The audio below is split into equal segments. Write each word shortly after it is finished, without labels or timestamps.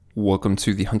Welcome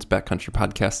to the Hunt Backcountry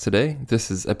podcast today. This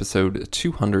is episode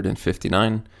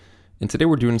 259, and today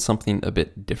we're doing something a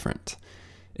bit different.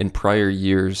 In prior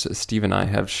years, Steve and I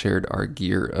have shared our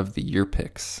Gear of the Year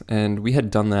picks, and we had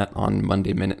done that on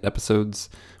Monday Minute episodes,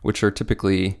 which are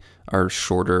typically our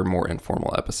shorter, more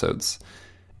informal episodes.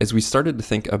 As we started to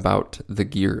think about the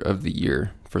Gear of the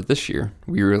Year for this year,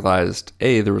 we realized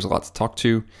A, there was a lot to talk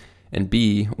to, and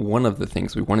B, one of the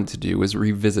things we wanted to do was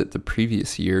revisit the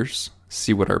previous years,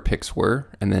 see what our picks were,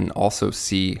 and then also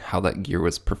see how that gear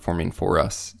was performing for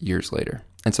us years later.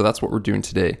 And so that's what we're doing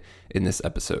today in this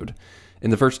episode. In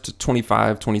the first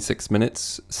 26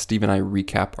 minutes, Steve and I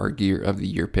recap our Gear of the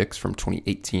Year picks from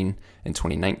 2018 and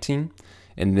 2019.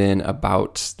 And then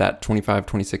about that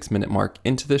 26 minute mark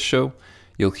into this show,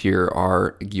 you'll hear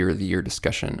our Gear of the Year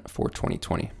discussion for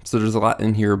 2020. So there's a lot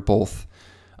in here, both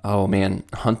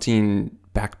hunting,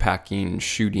 backpacking,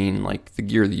 shooting, like the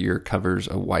Gear of the Year covers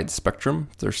a wide spectrum.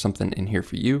 There's something in here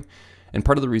for you. And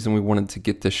part of the reason we wanted to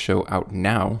get this show out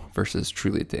now versus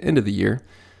truly at the end of the year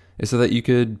is so that you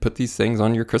could put these things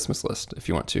on your Christmas list if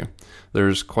you want to.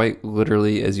 There's quite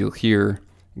literally, as you'll hear,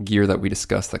 gear that we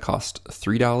discuss that cost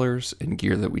 $3 and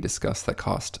gear that we discuss that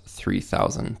cost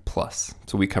 $3,000 plus.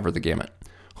 So we cover the gamut.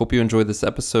 Hope you enjoyed this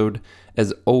episode.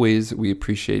 As always, we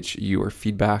appreciate your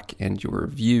feedback and your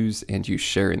reviews and you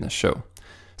sharing the show.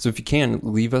 So if you can,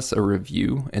 leave us a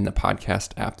review in the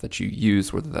podcast app that you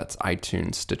use, whether that's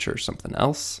iTunes, Stitcher, or something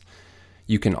else.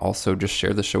 You can also just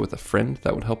share the show with a friend.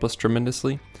 That would help us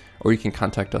tremendously. Or you can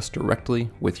contact us directly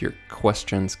with your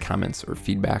questions, comments, or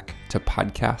feedback to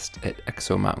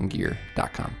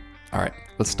podcast@exomountaingear.com. All right,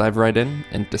 let's dive right in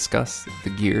and discuss the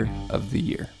Gear of the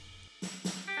Year.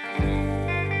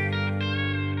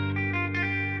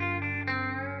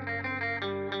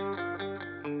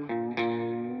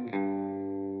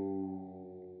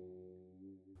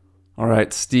 All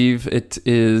right, Steve, it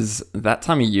is that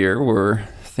time of year where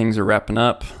things are wrapping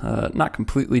up. Not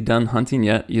completely done hunting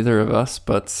yet, either of us,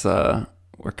 but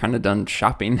we're kind of done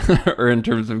shopping or in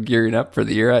terms of gearing up for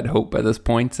the year, I'd hope by this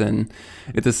point. And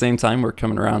at the same time, we're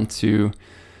coming around to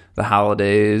the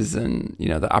holidays and, you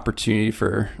know, the opportunity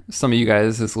for some of you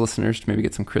guys as listeners to maybe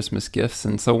get some Christmas gifts.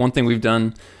 And so one thing we've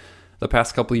done the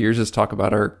past couple of years is talk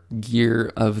about our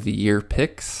Gear of the Year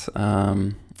picks.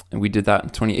 And we did that in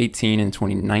 2018 and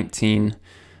 2019,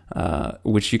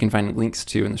 which you can find links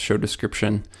to in the show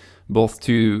description, both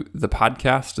to the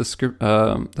podcasts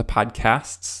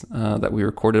that we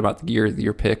recorded about the Gear of the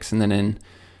Year picks. And then in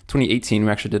 2018,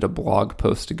 we actually did a blog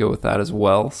post to go with that as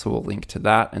well. So we'll link to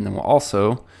that. And then we'll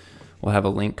have a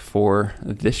link for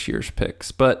this year's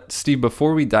picks. But Steve,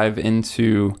 before we dive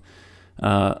into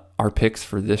our picks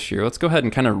for this year, let's go ahead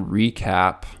and kind of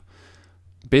recap,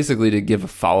 basically to give a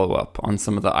follow-up on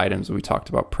some of the items we talked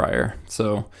about prior.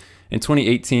 So in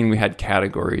 2018, we had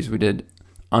categories. We did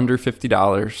under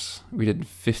 $50, we did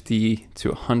 $50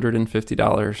 to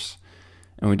 $150,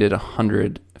 and we did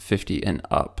 $150 and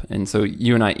up. And so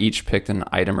you and I each picked an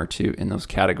item or two in those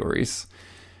categories.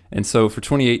 And so for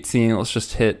 2018, let's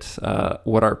just hit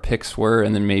what our picks were,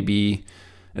 and then maybe,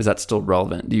 is that still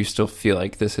relevant? Do you still feel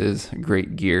like this is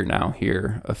great gear now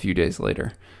here a few days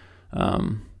later?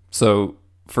 So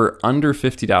for under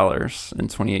 $50 in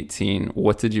 2018,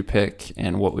 what did you pick,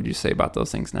 and what would you say about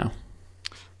those things now?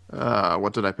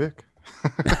 What did I pick?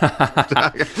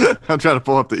 I'm trying to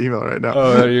pull up the email right now.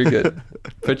 Oh, you're good.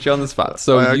 Put you on the spot.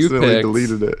 So I you accidentally picked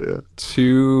deleted it. Yeah.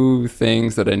 two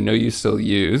things that I know you still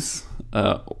use.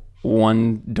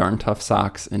 One, Darn Tough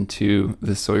socks, and two,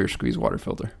 the Sawyer Squeeze water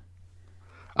filter.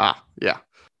 Yeah,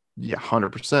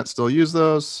 100% still use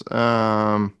those.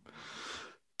 Darn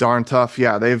Tough.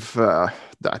 Yeah,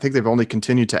 I think they've only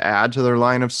continued to add to their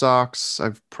line of socks.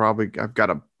 I've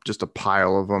got just a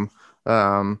pile of them.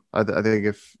 I think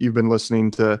if you've been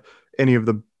listening to any of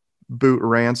the boot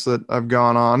rants that I've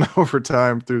gone on over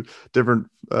time through different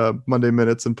Monday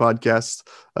Minutes and podcasts,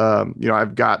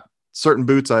 I've got certain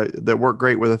boots that work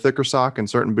great with a thicker sock and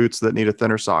certain boots that need a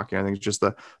thinner sock. And I think it's just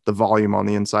the volume on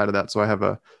the inside of that. So I have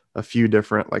a few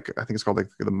different, like, I think it's called like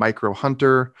the Micro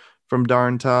Hunter from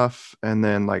Darn Tough, and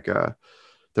then like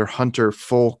their Hunter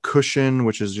Full Cushion,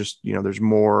 which is just, there's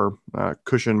more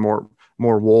cushion, more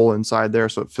wool inside there,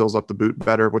 so it fills up the boot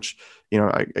better, which,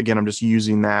 I'm just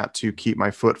using that to keep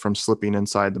my foot from slipping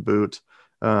inside the boot.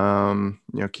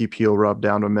 Keep heel rub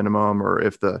down to a minimum, or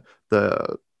if the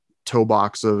toe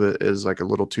box of it is like a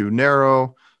little too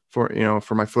narrow for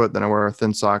my foot, then I wear a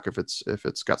thin sock. If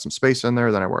it's got some space in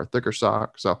there, then I wear a thicker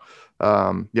sock. So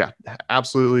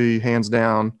absolutely, hands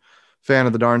down, fan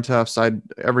of the Darn Tough side.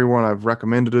 Everyone I've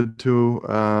recommended it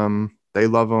to, they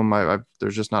love them.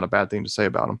 There's just not a bad thing to say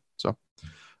about them. So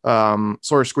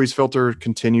Sawyer squeeze filter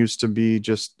continues to be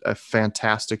just a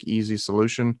fantastic, easy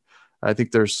solution. I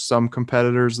think there's some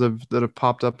competitors that have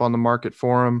popped up on the market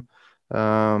for them,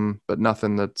 but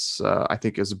nothing that's I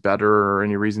think is better or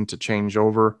any reason to change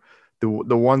over. The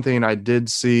one thing I did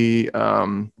see,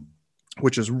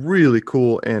 which is really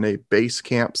cool in a base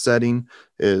camp setting,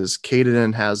 is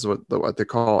Katadyn has what they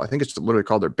call, I think it's literally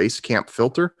called their base camp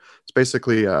filter. It's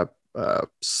basically a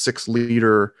 6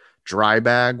 liter dry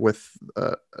bag with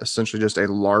essentially just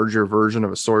a larger version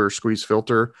of a Sawyer squeeze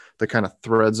filter that kind of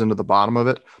threads into the bottom of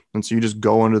it. And so you just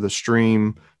go into the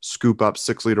stream, scoop up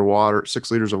 6 liters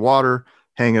of water,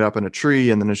 hang it up in a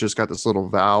tree, and then it's just got this little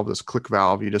valve, this click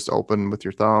valve you just open with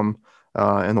your thumb,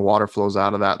 and the water flows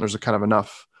out of that. And there's a kind of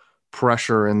enough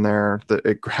pressure in there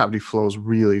that gravity flows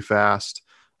really fast.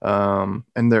 And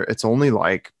it's only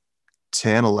like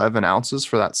 10, 11 ounces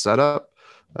for that setup.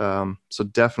 So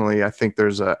definitely, I think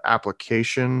there's a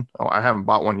application. Oh, I haven't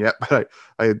bought one yet, but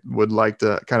I would like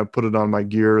to kind of put it on my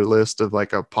gear list of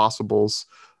like a possibles,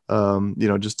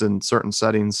 just in certain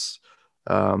settings.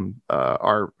 Like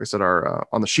I said,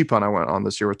 on the sheep hunt I went on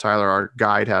this year with Tyler, our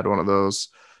guide had one of those.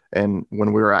 And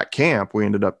when we were at camp, we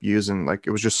ended up using, like,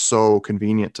 it was just so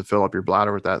convenient to fill up your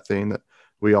bladder with that thing that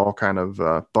we all kind of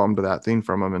bummed that thing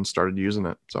from them and started using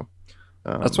it. So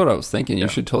that's what I was thinking. You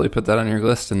should totally put that on your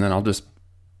list, and then I'll just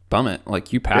bum it.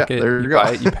 Like, you pack it, you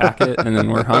buy it, you pack it, and then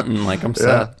we're hunting. Like, I'm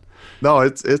set. No,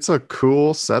 it's a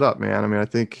cool setup, man. I mean, I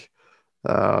think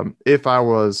if I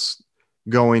was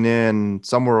going in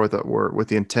somewhere with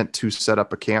the intent to set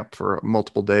up a camp for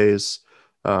multiple days,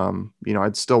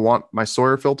 I'd still want my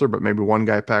Sawyer filter, but maybe one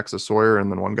guy packs a Sawyer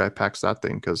and then one guy packs that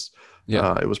thing, because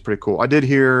it was pretty cool. I did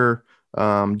hear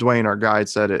Dwayne, our guide,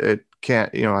 said it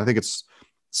can't, I think it's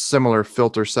similar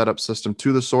filter setup system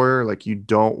to the Sawyer. Like, you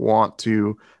don't want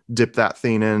to dip that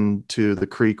thing into the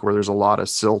creek where there's a lot of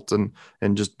silt and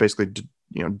just basically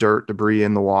dirt, debris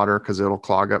in the water, because it'll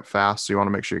clog up fast. So you want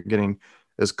to make sure you're getting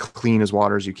as clean as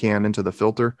water as you can into the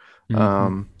filter. So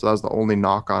that was the only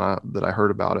knock on it that I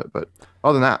heard about it, but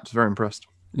other than that, I was very impressed.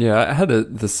 Yeah, I had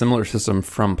the similar system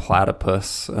from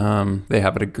Platypus. They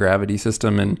have a gravity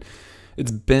system, and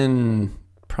it's been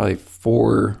probably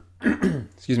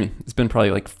it's been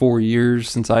probably like 4 years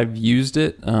since I've used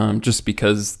it, just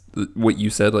because what you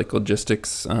said, like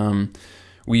logistics,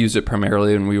 we used it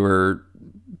primarily when we were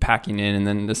packing in, and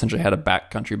then essentially had a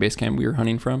backcountry base camp we were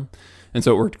hunting from. And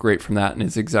so it worked great from that. And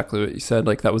it's exactly what you said.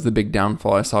 Like, that was the big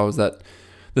downfall I saw, was that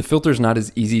the filter's not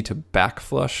as easy to back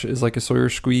flush as like a Sawyer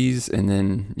squeeze. And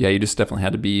then, you just definitely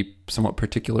had to be somewhat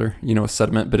particular, with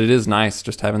sediment. But it is nice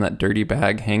just having that dirty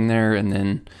bag hang there, and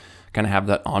then kind of have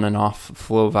that on and off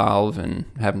flow valve and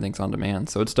having things on demand.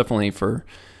 So it's definitely, for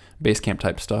base camp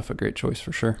type stuff, a great choice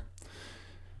for sure.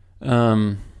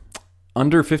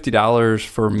 Under $50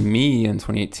 for me in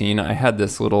 2018, I had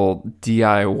this little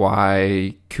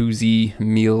DIY koozie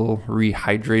meal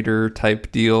rehydrator type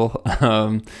deal,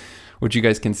 which you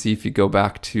guys can see if you go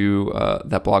back to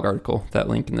that blog article, that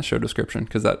link in the show description,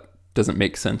 because that doesn't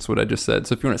make sense what I just said.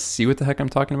 So if you want to see what the heck I'm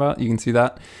talking about, you can see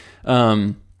that.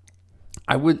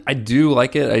 I do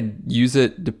like it. I use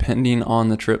it depending on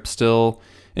the trip still.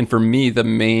 And for me, the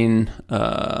main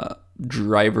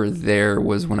driver there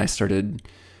was when I started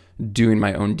doing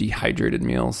my own dehydrated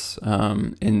meals.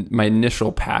 And my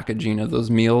initial packaging of those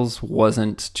meals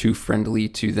wasn't too friendly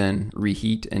to then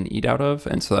reheat and eat out of.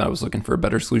 And so I was looking for a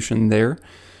better solution there.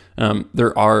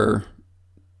 There are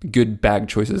good bag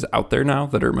choices out there now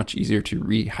that are much easier to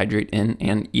rehydrate in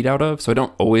and eat out of. So I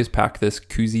don't always pack this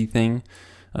koozie thing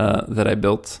that I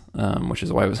built, which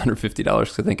is why it was under $50,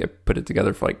 because I think I put it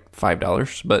together for like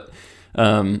 $5. But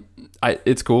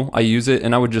it's cool. I use it.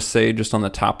 And I would just say, just on the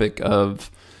topic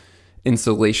of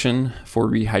insulation for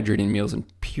rehydrating meals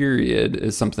and period,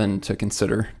 is something to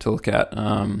consider, to look at.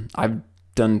 I've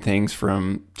done things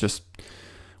from just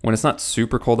when it's not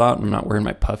super cold out and I'm not wearing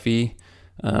my puffy.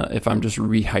 If I'm just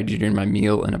rehydrating my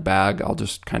meal in a bag, I'll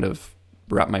just kind of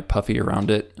wrap my puffy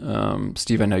around it.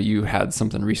 Steve, I know you had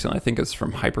something recently. I think it's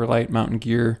from Hyperlite Mountain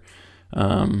Gear.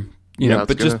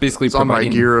 Just basically it's on my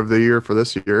gear of the year for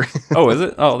this year. Oh, is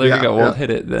it? Oh, there you go. We'll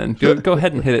hit it then. Go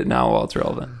ahead and hit it now while it's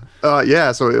relevant.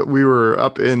 So we were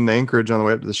up in Anchorage on the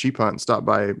way up to the sheep hunt and stopped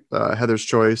by Heather's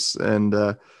Choice, and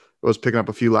was picking up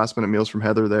a few last minute meals from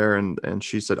Heather there, and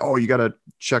she said, "Oh, you got to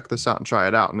check this out and try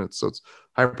it out." And it's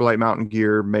Hyperlite Mountain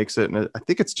Gear makes it, and I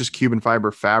think it's just Cuban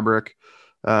fiber fabric,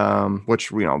 which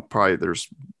probably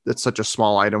it's such a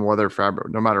small item, whether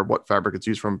fabric, no matter what fabric it's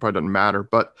used from, probably doesn't matter.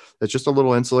 But it's just a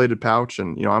little insulated pouch,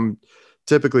 and I'm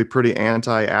typically pretty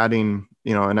anti adding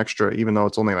an extra, even though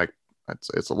it's only like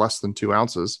it's less than 2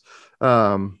 ounces.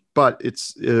 But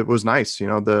it was nice.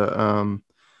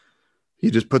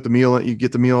 you just put the meal in, you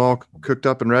get the meal all cooked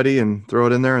up and ready and throw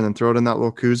it in there and then throw it in that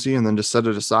little koozie and then just set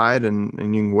it aside and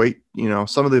you can wait.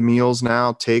 Some of the meals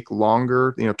now take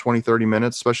longer, 20, 30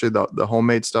 minutes, especially the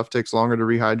homemade stuff takes longer to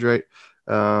rehydrate.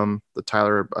 The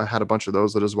Tyler had a bunch of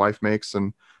those that his wife makes.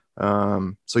 And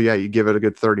so yeah, you give it a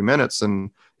good 30 minutes.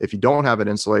 And if you don't have it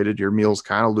insulated, your meal's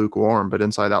kind of lukewarm, but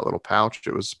inside that little pouch,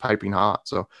 it was piping hot.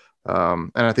 So,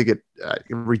 and I think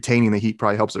retaining the heat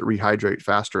probably helps it rehydrate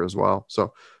faster as well.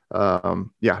 So,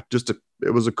 yeah,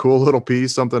 it was a cool little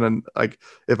piece, something. And like,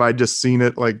 if I'd just seen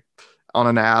it like on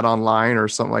an ad online or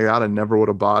something like that, I never would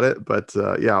have bought it. But,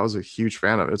 yeah, I was a huge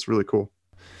fan of it. It's really cool.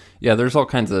 Yeah, there's all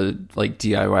kinds of like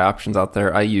DIY options out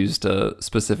there. I used a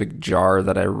specific jar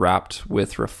that I wrapped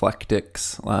with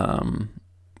Reflectix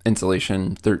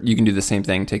insulation. You can do the same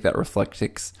thing. Take that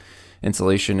Reflectix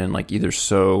insulation and like either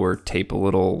sew or tape a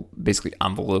little basically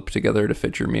envelope together to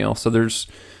fit your meal. So there's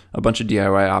a bunch of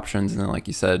DIY options, and then like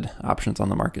you said, options on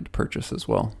the market to purchase as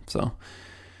well. So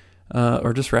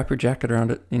or just wrap your jacket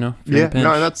around it, if you're in a pinch,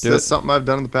 no, that's something I've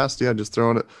done in the past. Yeah, just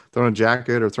throwing a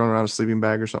jacket or throwing around a sleeping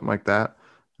bag or something like that.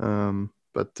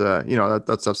 But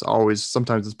that stuff's always,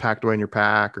 sometimes it's packed away in your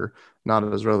pack or not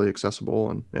as readily accessible.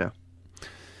 And yeah.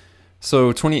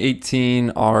 So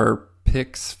 2018, our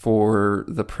picks for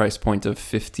the price point of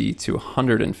 $50 to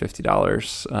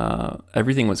 $150.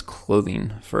 Everything was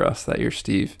clothing for us that year,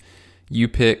 Steve. You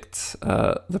picked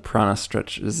the Prana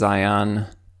Stretch Zion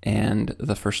and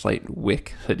the First Light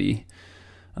Wick hoodie.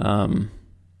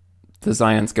 The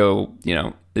Zions go,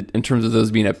 in terms of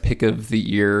those being a pick of the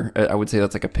year, I would say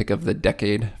that's like a pick of the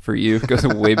decade for you. It goes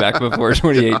way back before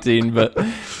 2018. But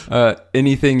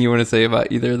anything you want to say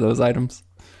about either of those items?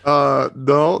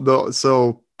 No.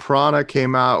 So Prana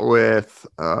came out with,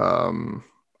 I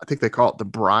think they call it the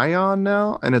Bryon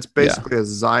now, and it's basically a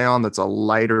Zion that's a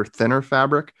lighter, thinner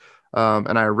fabric.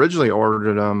 And I originally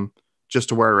ordered them just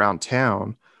to wear around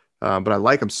town, but I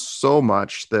like them so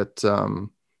much that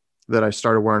I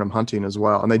started wearing them hunting as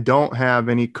well. And they don't have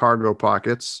any cargo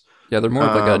pockets. Yeah, they're more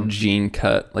of like a jean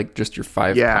cut, like just your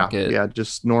 5 pocket. Yeah,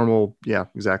 just normal. Yeah,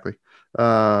 exactly.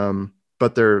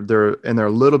 But they're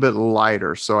a little bit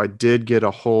lighter. So I did get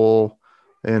a hole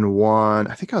in one.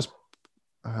 I think I was,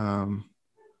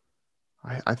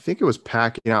 I think it was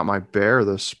packing out my bear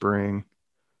this spring,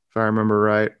 if I remember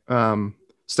right.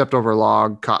 Stepped over a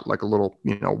log, caught like a little,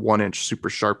 1-inch super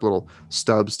sharp little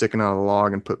stub sticking out of the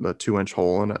log and put a 2-inch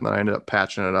hole in it. And then I ended up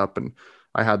patching it up, and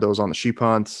I had those on the sheep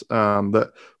hunts.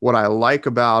 What I like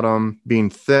about them being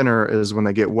thinner is when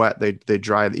they get wet, they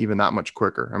dry even that much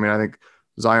quicker. I mean, I think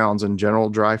Zions in general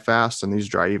dry fast, and these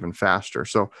dry even faster.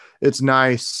 So it's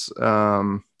nice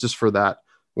just for that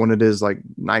when it is like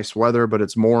nice weather, but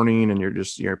it's morning and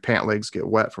your pant legs get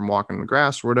wet from walking in the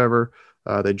grass or whatever.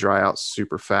 They dry out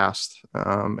super fast,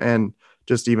 and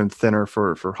just even thinner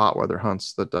for hot weather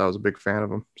hunts. That I was a big fan of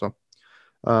them. So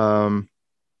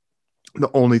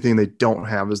the only thing they don't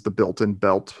have is the built-in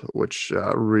belt, which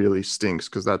really stinks,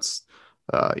 because that's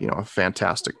a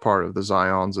fantastic part of the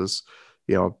Zions is,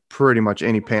 pretty much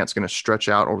any pant's going to stretch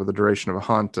out over the duration of a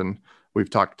hunt. And we've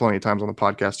talked plenty of times on the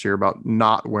podcast here about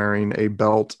not wearing a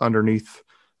belt underneath,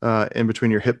 in between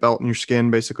your hip belt and your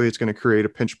skin. Basically, it's going to create a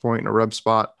pinch point and a rub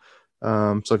spot.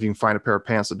 So if you can find a pair of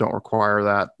pants that don't require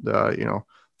that,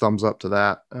 thumbs up to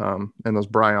that. And those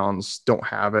Bryons don't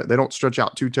have it. They don't stretch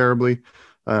out too terribly.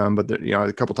 But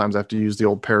a couple times I have to use the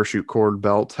old parachute cord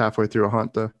belt halfway through a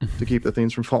hunt to keep the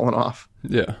things from falling off.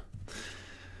 Yeah.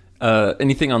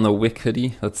 Anything on the Wick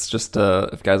hoodie? That's just,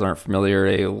 if guys aren't familiar,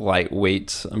 a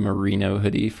lightweight merino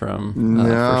hoodie from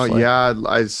No, yeah,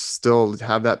 I still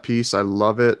have that piece. I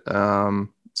love it.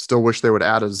 Still wish they would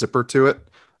add a zipper to it,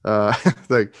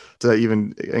 like to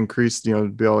even increase, be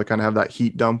able to kind of have that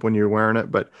heat dump when you're wearing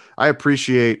it. But I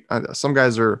appreciate, some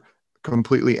guys are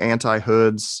completely anti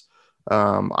hoods.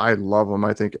 I love them.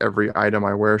 I think every item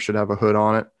I wear should have a hood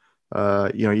on it.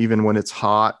 Even when it's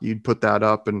hot, you'd put that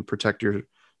up and protect your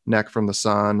neck from the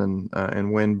sun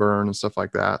and wind burn and stuff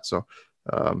like that. So,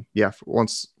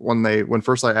 when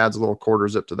First Light adds a little quarter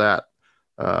zip to that,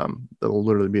 that'll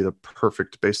literally be the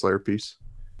perfect base layer piece.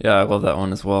 Yeah, I love that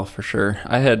one as well, for sure.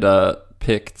 I had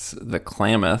picked the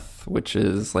Klamath, which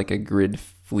is like a grid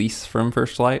fleece from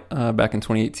First Light back in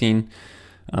 2018.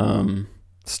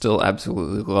 Still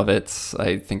absolutely love it.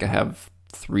 I think I have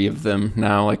 3 of them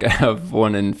now. Like I have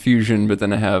one in fusion, but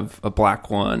then I have a black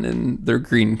one and they're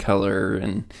green color.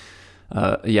 And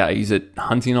I use it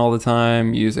hunting all the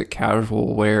time, use it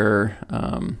casual wear,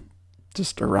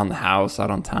 just around the house,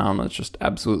 out on town. I just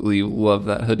absolutely love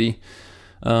that hoodie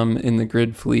in the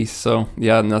grid fleece. So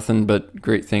yeah, nothing but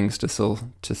great things to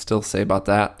still say about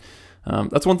that.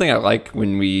 That's one thing I like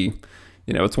when we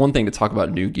it's one thing to talk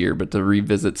about new gear, but to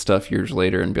revisit stuff years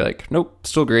later and be like, nope,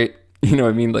 still great. You know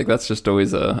what I mean? Like, that's just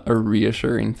always a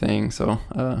reassuring thing. So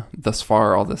thus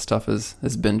far, all this stuff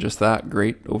has been just that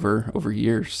great over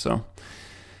years. So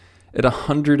at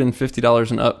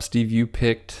 $150 and up, Steve, you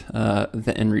picked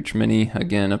the inReach Mini.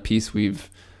 Again, a piece we've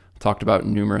talked about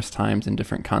numerous times in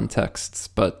different contexts,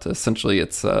 but essentially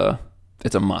it's a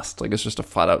must. Like, it's just a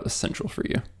flat out essential for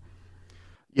you.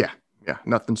 Yeah,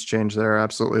 nothing's changed there.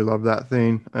 Absolutely love that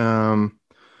thing. I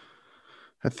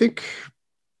think,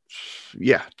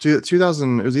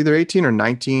 2000, it was either 18 or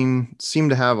 19, seemed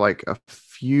to have like a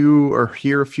few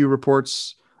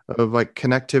reports of like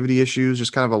connectivity issues,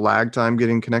 just kind of a lag time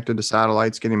getting connected to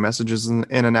satellites, getting messages in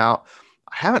and out.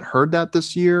 I haven't heard that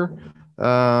this year. So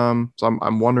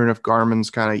I'm wondering if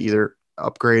Garmin's kind of either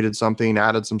upgraded something,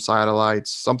 added some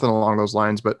satellites, something along those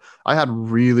lines, but I had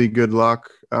really good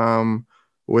luck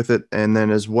with it. And then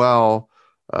as well,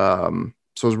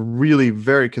 so it was really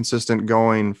very consistent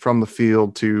going from the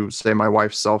field to, say, my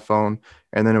wife's cell phone.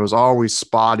 And then it was always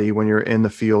spotty when you're in the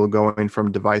field going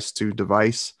from device to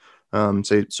device.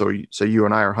 Say you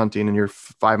and I are hunting and you're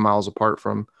 5 miles apart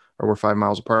from, or we're 5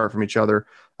 miles apart from each other.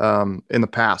 In the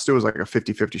past, it was like a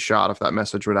 50-50 shot if that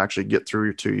message would actually get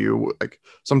through to you. Like,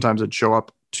 sometimes it'd show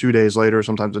up 2 days later,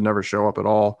 sometimes it'd never show up at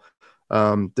all.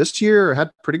 This year I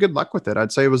had pretty good luck with it.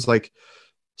 I'd say it was like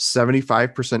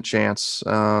 75% chance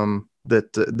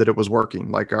that it was working.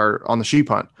 Like on the sheep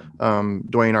hunt,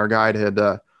 Dwayne, our guide, had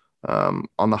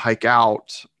on the hike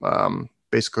out,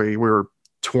 basically we were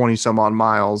 20 some odd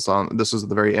miles on, this is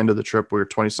the very end of the trip. We were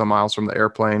 20 some miles from the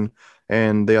airplane,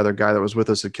 and the other guy that was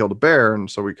with us had killed a bear. And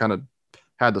so we kind of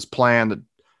had this plan that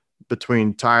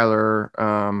between Tyler,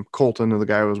 Colton, and the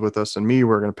guy who was with us, and me, we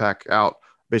were going to pack out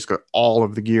basically all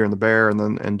of the gear in the bear. And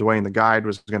Dwayne, the guide,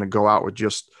 was going to go out with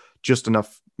just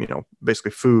enough,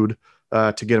 basically food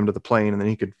to get him to the plane, and then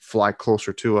he could fly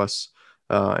closer to us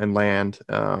and land.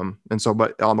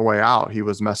 But on the way out, he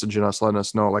was messaging us, letting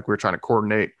us know, like, we were trying to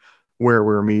coordinate where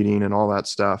we were meeting and all that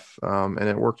stuff. And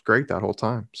it worked great that whole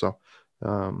time. So,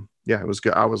 it was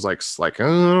good. I was like, I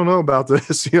don't know about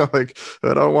this, like,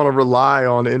 I don't want to rely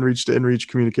on inReach to inReach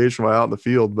communication while out in the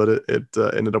field, but it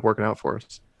ended up working out for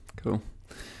us. Cool.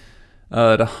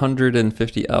 At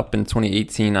 150 up in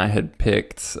 2018, I had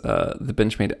picked the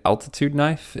Benchmade Altitude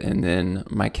knife and then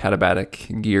my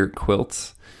Katabatic Gear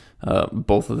quilts.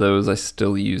 Both of those I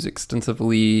still use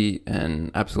extensively and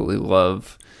absolutely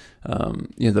love.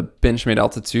 The Benchmade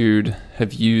Altitude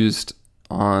have used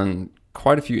on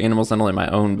quite a few animals, not only my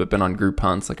own, but been on group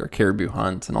hunts like our caribou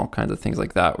hunt and all kinds of things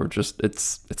like that. Where just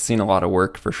it's seen a lot of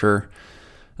work for sure.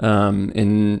 I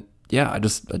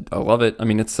love it. I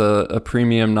mean, it's a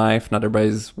premium knife. Not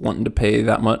everybody's wanting to pay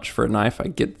that much for a knife. I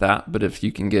get that. But if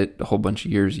you can get a whole bunch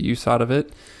of years use out of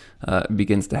it, it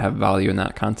begins to have value in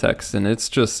that context. And it's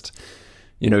just,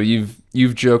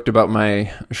 you've joked about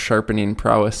my sharpening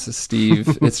prowess,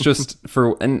 Steve. It's just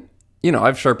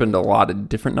I've sharpened a lot of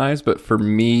different knives, but for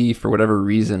me, for whatever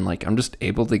reason, like, I'm just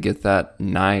able to get that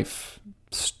knife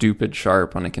stupid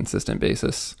sharp on a consistent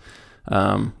basis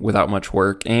without much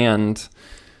work. And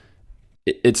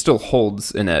it still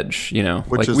holds an edge,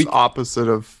 which is opposite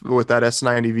of with that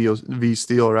S90 V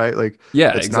steel, right? Like,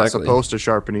 yeah, it's exactly. not supposed to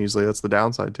sharpen easily. That's the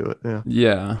downside to it.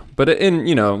 Yeah. But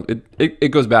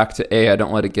it goes back to I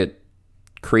don't let it get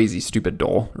crazy stupid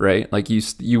dull, right? Like,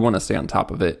 you want to stay on top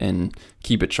of it and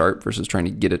keep it sharp versus trying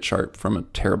to get it sharp from a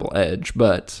terrible edge.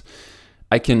 But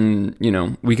I can,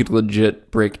 we could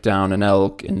legit break down an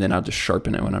elk and then I'll just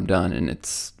sharpen it when I'm done, and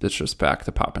it's just back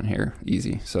to popping here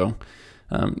easy. So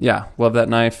love that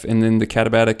knife. And then the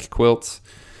Katabatic quilts,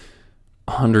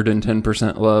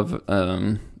 110% love.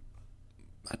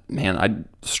 Man, I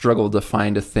struggled to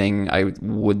find a thing I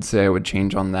would say I would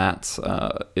change on that.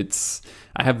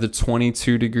 I have the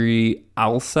 22 degree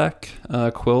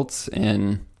Owlsec quilts,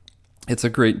 and it's a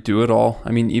great do-it-all.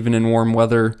 I mean, even in warm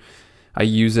weather, I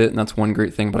use it, and that's one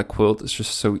great thing about a quilt. It's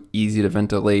just so easy to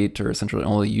ventilate or essentially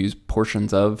only use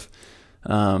portions of.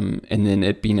 And then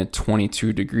it being a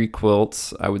 22 degree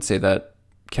quilt, I would say that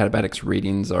Katabatic's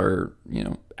ratings are,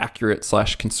 accurate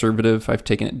 / conservative. I've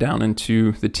taken it down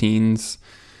into the teens,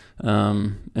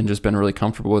 and just been really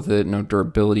comfortable with it. No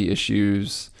durability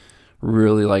issues.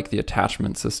 Really like the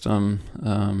attachment system.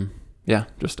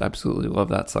 Just absolutely love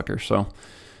that sucker. So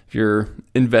if you're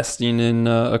investing in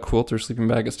a quilt or sleeping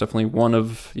bag, it's definitely one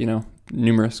of,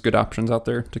 numerous good options out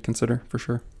there to consider for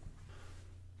sure.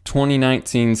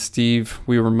 2019, Steve,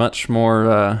 we were much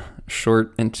more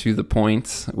short and to the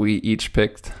point. We each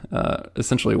picked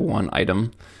essentially one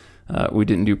item. We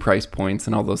didn't do price points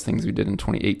and all those things we did in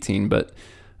 2018, but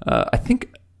I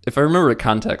think if I remember the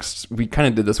context, we kind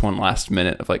of did this one last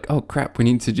minute of like, oh crap, we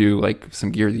need to do like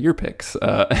some gear of the year picks.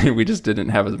 And we just didn't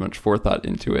have as much forethought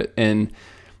into it. And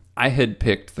I had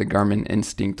picked the Garmin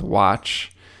Instinct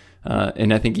watch.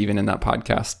 And I think even in that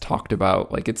podcast talked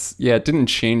about like, it didn't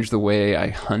change the way I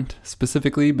hunt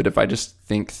specifically, but if I just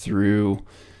think through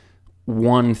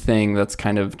one thing that's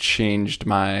kind of changed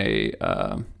my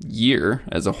year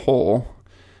as a whole,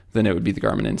 then it would be the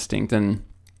Garmin Instinct. And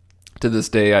to this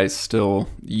day, I still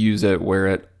use it, wear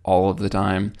it all of the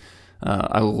time.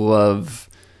 I love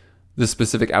the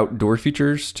specific outdoor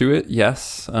features to it.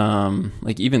 Yes.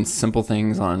 Like even simple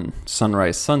things on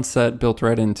sunrise, sunset built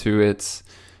right into it.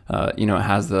 It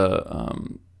has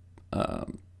the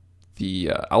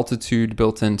altitude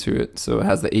built into it. So it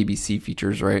has the ABC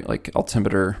features, right? Like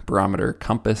altimeter, barometer,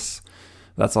 compass.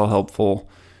 That's all helpful.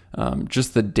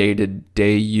 Just the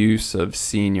day-to-day use of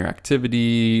seeing your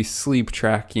activity, sleep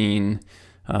tracking.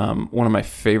 One of my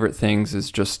favorite things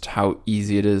is just how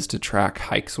easy it is to track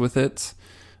hikes with it.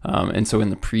 And so in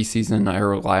the preseason, I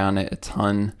rely on it a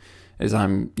ton as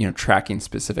I'm, tracking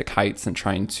specific heights and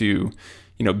trying to,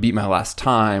 beat my last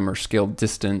time or scale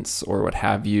distance or what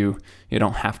have you. You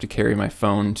don't have to carry my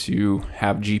phone to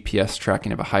have GPS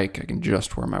tracking of a hike. I can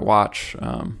just wear my watch.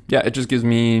 It just gives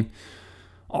me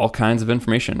all kinds of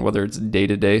information, whether it's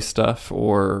day-to-day stuff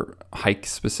or hike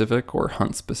specific or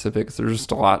hunt specific. So there's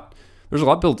a lot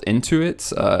built into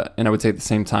it. And I would say at the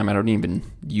same time, I don't even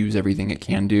use everything it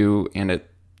can do. And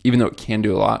even though it can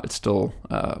do a lot, it's still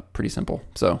pretty simple.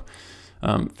 So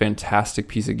fantastic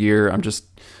piece of gear.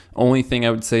 Only thing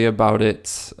I would say about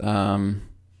it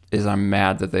is I'm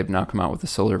mad that they've now come out with a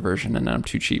solar version and I'm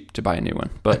too cheap to buy a new one.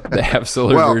 But they have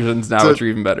solar versions now, which are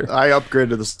even better. I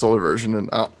upgraded the solar version and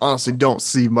I honestly don't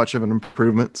see much of an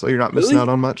improvement. So you're not missing out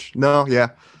on much. No,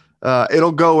 yeah.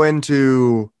 It'll go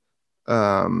into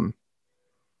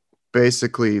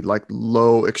basically like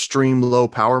extreme low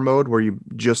power mode where you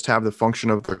just have the function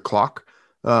of the clock.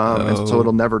 And so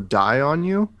it'll never die on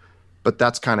you. But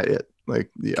that's kind of it.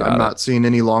 Like, I'm not seeing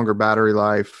any longer battery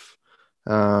life.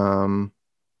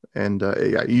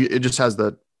 It just has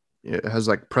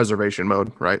like preservation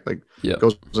mode, right? Like it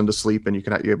goes into sleep and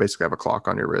you basically have a clock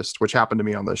on your wrist, which happened to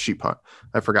me on the sheep hunt.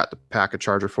 I forgot to pack a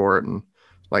charger for it. And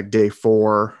like day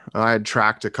 4, I had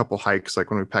tracked a couple hikes.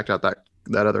 Like when we packed out that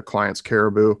other client's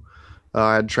caribou,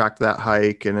 I had tracked that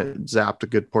hike and it zapped a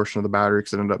good portion of the battery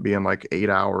because it ended up being like 8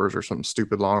 hours or something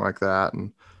stupid long like that.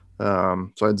 And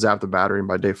so I'd zapped the battery, and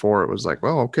by day 4, it was like,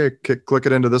 well, okay, click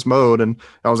it into this mode. And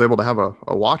I was able to have a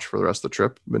watch for the rest of the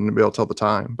trip and be able to tell the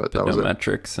time, but that was no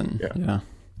metrics. And yeah.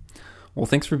 Well,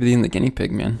 thanks for being the guinea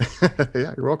pig, man.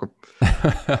 Yeah, you're welcome.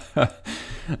 So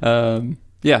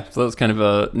that was kind of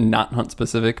a not hunt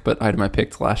specific, but item I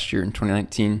picked last year in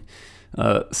 2019.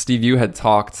 Steve, you had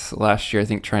talked last year, I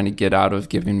think, trying to get out of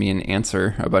giving me an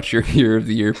answer about your gear of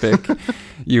the year pick.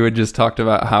 You had just talked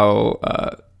about how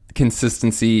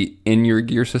consistency in your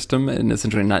gear system and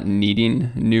essentially not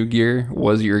needing new gear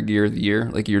was your gear of the year.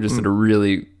 Like you're just at a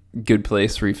really good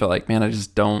place where you felt like, man, I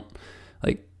just don't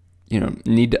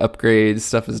need to upgrade.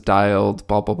 Stuff is dialed,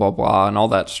 blah, blah, blah, blah. And all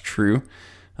that's true.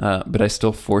 But I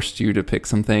still forced you to pick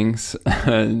some things.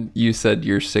 You said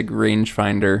your SIG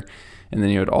rangefinder, and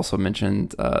then you had also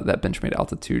mentioned that Benchmade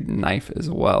altitude knife as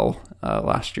well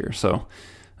last year. So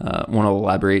want to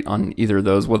elaborate on either of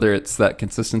those, whether it's that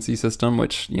consistency system,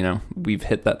 which, we've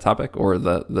hit that topic, or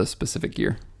the specific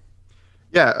gear?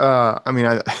 Yeah.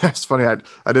 It's funny. I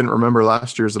didn't remember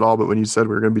last year's at all, but when you said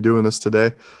we were going to be doing this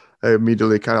today, I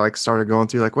immediately kind of like started going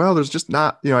through like, well, there's just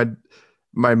not,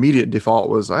 my immediate default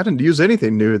was I didn't use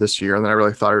anything new this year. And then I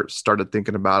really started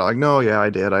thinking about it. Like, no, yeah, I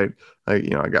did. I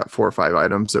got 4 or 5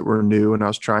 items that were new and I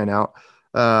was trying out.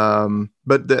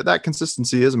 But that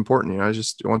consistency is important.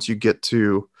 Once you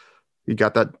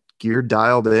got that gear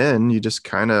dialed in, you just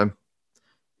kind of,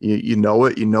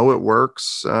 it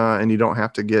works, and you don't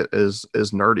have to get as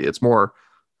nerdy. It's more,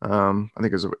 I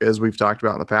think as we've talked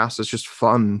about in the past, it's just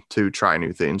fun to try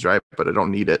new things, right? But I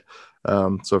don't need it.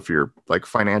 So if you're like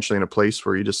financially in a place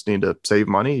where you just need to save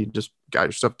money, you just got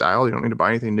your stuff dialed. You don't need to buy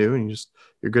anything new, and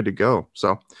you're good to go.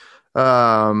 So,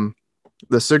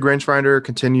 the SIG rangefinder,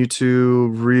 continue to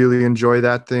really enjoy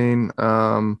that thing.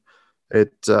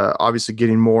 It obviously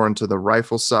getting more into the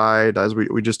rifle side, as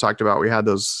we just talked about. We had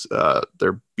those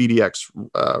their BDX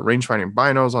rangefinding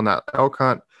binos on that elk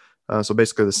hunt. So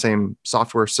basically the same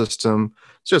software system.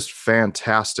 It's just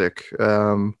fantastic.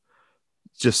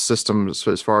 Just systems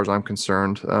as far as I'm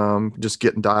concerned. Just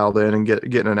getting dialed in and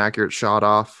getting an accurate shot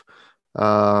off.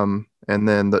 And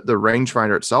then the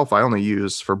rangefinder itself, I only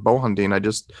use for bow hunting. I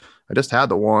just had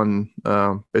the one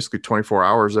basically 24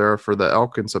 hours there for the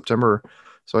elk in September.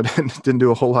 so I didn't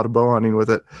do a whole lot of bow hunting with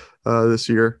it this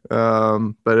year.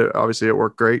 But obviously it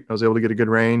worked great. I was able to get a good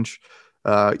range.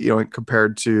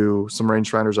 Compared to some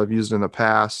rangefinders I've used in the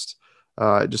past,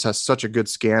 it just has such a good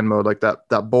scan mode. Like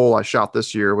that bull I shot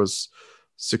this year was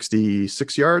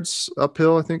 66 yards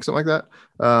uphill, I think, something like that.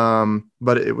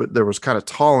 But there was kind of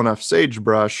tall enough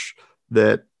sagebrush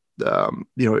that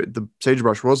the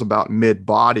sagebrush was about mid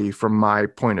body from my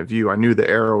point of view. I knew the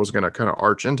arrow was going to kind of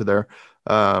arch into there.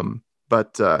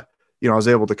 But I was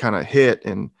able to kind of hit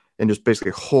and just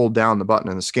basically hold down the button,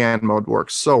 and the scan mode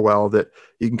works so well that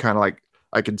you can kind of like,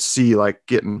 I could see like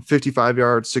getting 55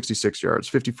 yards, 66 yards,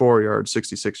 54 yards,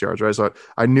 66 yards, right? So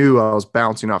I knew I was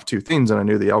bouncing off two things, and I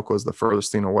knew the elk was the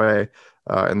furthest thing away.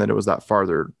 And then it was that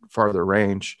farther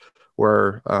range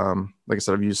where, like I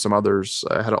said, I've used some others.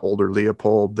 I had an older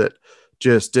Leopold that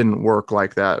just didn't work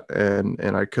like that.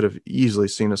 And I could have easily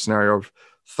seen a scenario of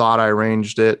thought I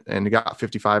ranged it and got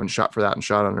 55 and shot for that and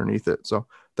shot underneath it. So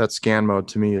that scan mode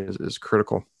to me is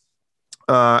critical.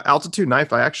 Altitude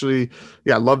knife. I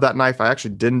love that knife. I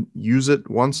actually didn't use it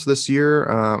once this year.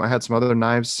 I had some other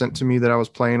knives sent to me that I was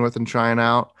playing with and trying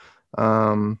out.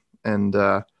 Honestly,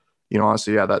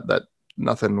 that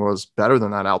nothing was better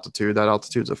than that altitude. That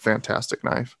altitude is a fantastic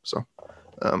knife. So,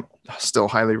 still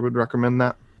highly would recommend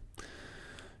that.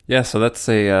 Yeah. So that's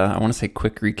I want to say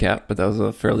quick recap, but that was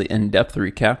a fairly in-depth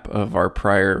recap of our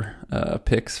prior,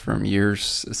 picks from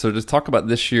years. So to talk about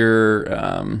this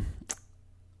year,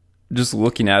 just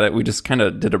looking at it, we just kind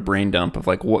of did a brain dump of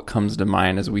like what comes to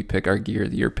mind as we pick our gear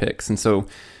of the year picks. And so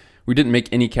we didn't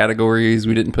make any categories.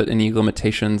 We didn't put any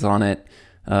limitations on it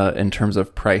in terms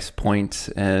of price point.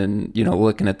 And,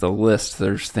 looking at the list,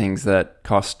 there's things that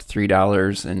cost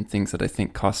 $3 and things that I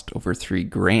think cost over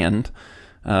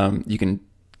 $3,000.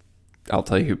 I'll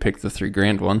tell you who picked the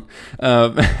 $3,000 one.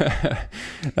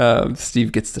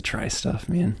 Steve gets to try stuff,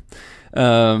 man.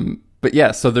 But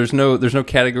yeah, so there's no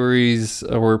categories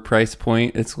or price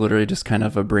point. It's literally just kind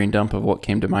of a brain dump of what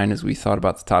came to mind as we thought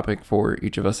about the topic for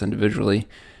each of us individually.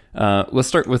 Let's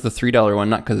start with the $3 one,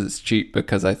 not because it's cheap,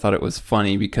 because I thought it was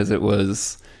funny, because it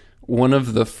was one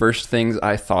of the first things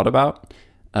I thought about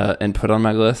and put on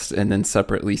my list. And then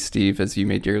separately, Steve, as you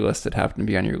made your list, it happened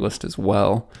to be on your list as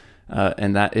well.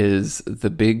 And that is the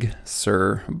Big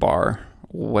Sur bar.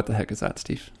 What the heck is that,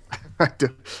 Steve? I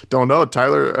don't know.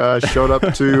 Tyler showed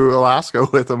up to Alaska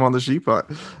with him on the sheep hunt.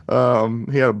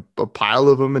 He had a pile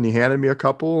of them, and he handed me a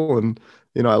couple. And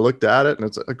I looked at it, and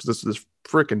it's like this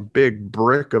freaking big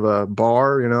brick of a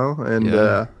bar, and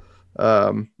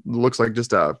looks like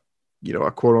just a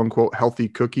quote unquote healthy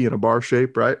cookie in a bar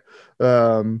shape, right?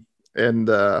 And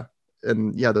they're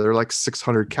like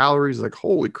 600 calories. Like,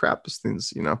 holy crap, this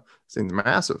thing's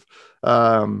massive.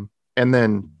 And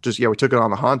then we took it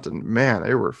on the hunt, and man,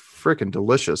 they were freaking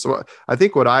delicious. So I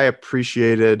think what I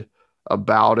appreciated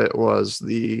about it was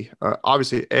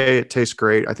obviously it tastes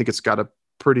great. I think it's got a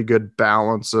pretty good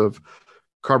balance of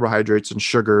carbohydrates and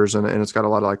sugars, and it's got a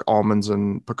lot of like almonds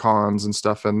and pecans and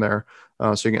stuff in there.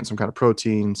 So you're getting some kind of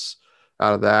proteins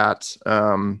out of that.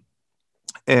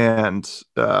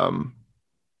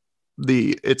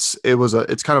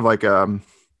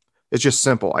 It's just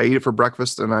simple. I eat it for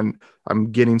breakfast, and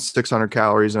I'm getting 600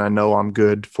 calories, and I know I'm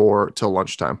good till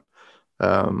lunchtime.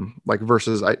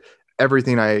 Versus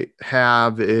everything I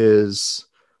have is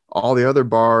all the other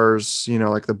bars,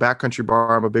 like the Backcountry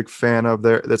bar, I'm a big fan of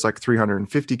there. That's like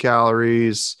 350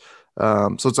 calories.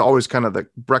 So it's always kind of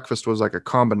breakfast was like a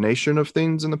combination of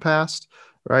things in the past,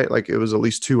 right? Like it was at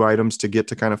least two items to get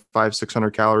to kind of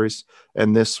 500-600 calories.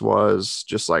 And this was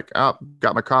just like,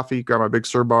 got my coffee, got my Big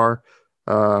Sur bar,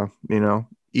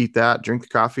 eat that, drink the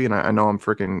coffee, and I know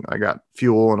I got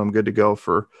fuel and I'm good to go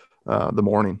for the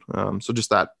morning. So just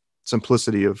that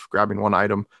simplicity of grabbing one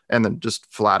item and then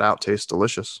just flat out tastes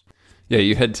delicious. Yeah,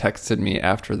 you had texted me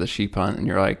after the sheep hunt, and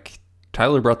you're like,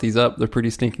 Tyler brought these up, they're pretty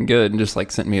stinking good, and just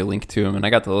like sent me a link to them, and I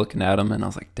got to looking at them, and I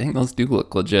was like, dang, those do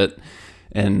look legit.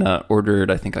 And ordered,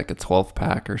 I think, like a 12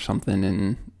 pack or something,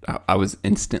 and I was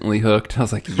instantly hooked. I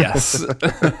was like, yes.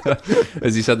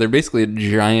 As you said, they're basically a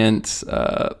giant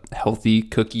healthy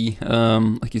cookie.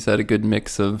 Like you said, a good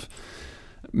mix of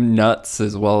nuts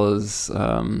as well as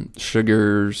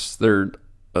sugars. They're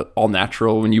all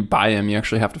natural. When you buy them, you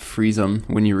actually have to freeze them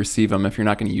when you receive them. If you're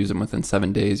not going to use them within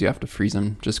 7 days, you have to freeze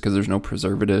them just because there's no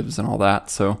preservatives and all that.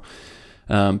 So,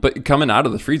 but coming out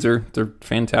of the freezer, they're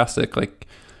fantastic. Like,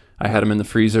 I had them in the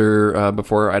freezer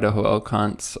before Idaho elk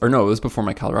hunts, or no, it was before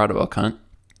my Colorado elk hunt.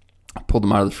 I pulled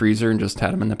them out of the freezer and just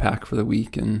had them in the pack for the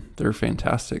week, and they're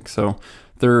fantastic. So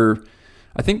I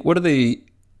think, they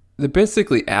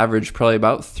basically average probably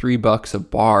about $3 a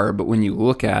bar, but when you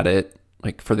look at it,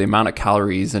 like for the amount of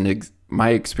calories and my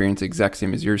experience exact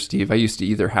same as yours, Steve. I used to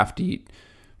either have to eat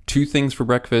two things for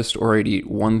breakfast, or I'd eat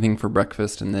one thing for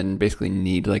breakfast and then basically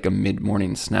need like a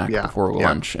mid-morning snack before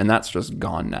lunch. And that's just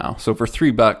gone now. So for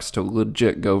 $3 to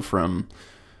legit go from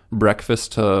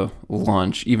breakfast to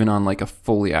lunch, even on like a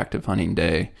fully active hunting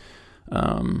day,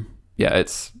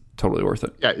 it's totally worth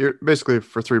it. Yeah, you're basically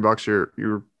for $3,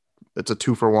 you're it's a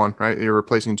 2-for-1, right? You're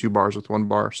replacing 2 bars with 1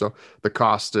 bar, so the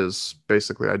cost is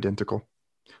basically identical.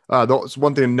 That's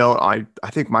one thing to note. I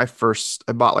think I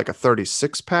bought like a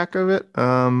 36 pack of it,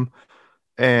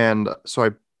 and so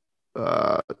I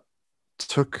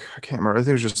can't remember. I think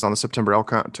it was just on the September elk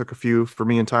hunt. Took a few for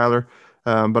me and Tyler,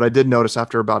 but I did notice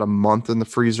after about a month in the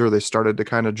freezer, they started to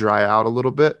kind of dry out a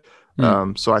little bit.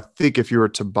 So I think if you were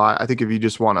to buy, I think if you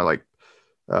just want to like,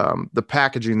 the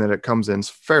packaging that it comes in is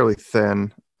fairly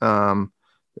thin.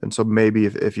 And so maybe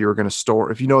if you were going to store,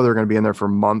 if you know they're going to be in there for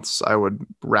months, I would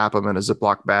wrap them in a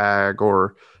Ziploc bag,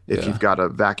 or if you've got a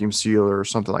vacuum sealer or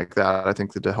something like that, I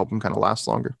think that to help them kind of last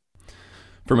longer.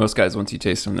 For most guys, once you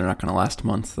taste them, they're not going to last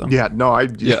months, though. Yeah, no,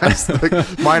 like,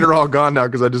 mine are all gone now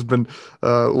because I just been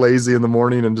lazy in the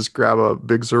morning and just grab a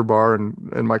Big Sur bar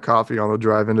and my coffee on the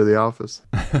drive into the office.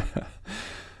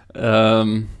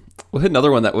 We'll hit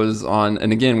another one that was on,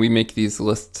 and again, we make these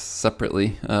lists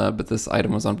separately, but this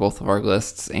item was on both of our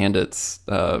lists, and it's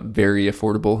very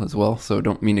affordable as well. So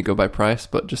don't mean to go by price,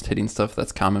 but just hitting stuff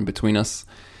that's common between us.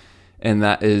 And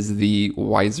that is the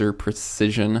Wiser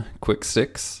Precision Quick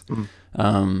Sticks.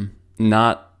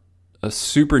 Not a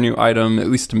super new item, at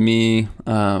least to me.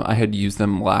 I had used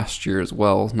them last year as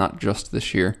well, not just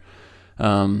this year.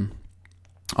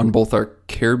 On both our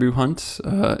caribou hunts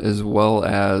as well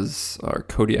as our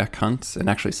Kodiak hunts, and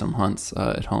actually some hunts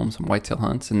at home, some whitetail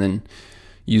hunts, and then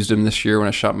used them this year when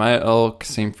I shot my elk.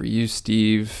 Same for you,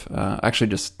 Steve. Actually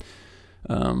just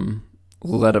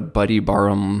let a buddy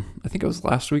borrow them. I think it was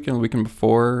last weekend, the weekend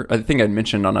before. I think I'd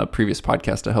mentioned on a previous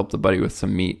podcast I helped a buddy with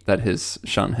some meat that his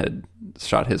son had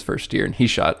shot his first deer, and he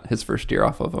shot his first deer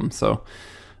off of them. So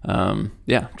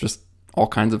just all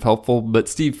kinds of helpful. But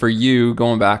Steve, for you,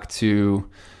 going back to,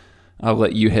 I'll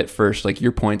let you hit first, like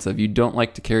your points of you don't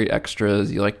like to carry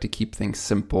extras, you like to keep things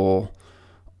simple.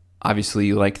 Obviously,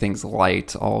 you like things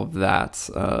light, all of that.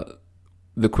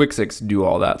 The Quick Sticks do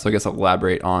all that. So I guess I'll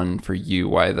elaborate on for you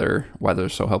why they're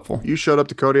so helpful. You showed up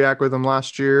to Kodiak with them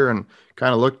last year and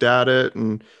kind of looked at it,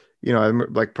 and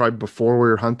like probably before we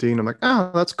were hunting, I'm like, oh,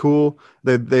 that's cool.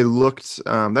 They looked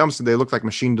they looked like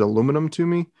machined aluminum to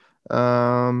me.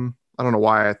 I don't know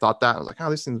why I thought that. I was like, oh,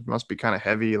 these things must be kind of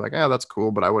heavy. Like, oh, that's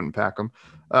cool, but I wouldn't pack them.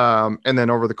 And then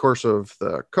over the course of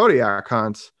the Kodiak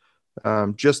hunt,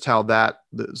 just how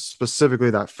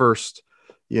specifically that first,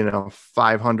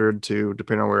 500 to,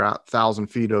 depending on where we're at, 1,000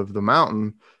 feet of the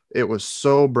mountain, it was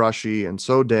so brushy and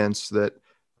so dense that,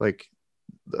 like,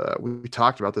 we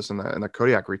talked about this in the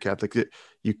Kodiak recap. Like,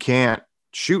 you can't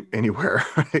shoot anywhere,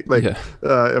 right? Like,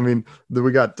 I mean, I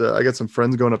got some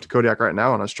friends going up to Kodiak right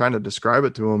now, and I was trying to describe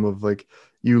it to them of like,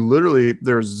 you literally,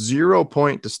 there's 0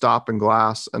 point to stop and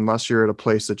glass unless you're at a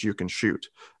place that you can shoot.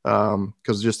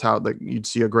 Because just how, like, you'd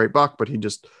see a great buck, but he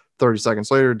just 30 seconds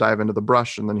later dive into the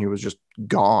brush, and then he was just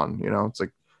gone. It's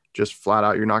like just flat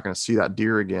out, you're not going to see that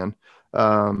deer again.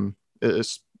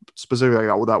 It's specifically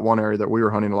like that one area that we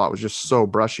were hunting a lot was just so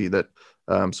brushy that,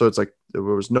 so it's like there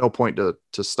was no point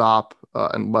to stop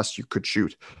unless you could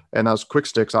shoot. And those Quick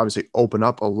Sticks obviously open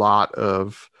up a lot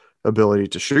of ability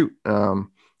to shoot.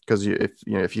 Because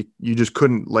if you just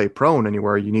couldn't lay prone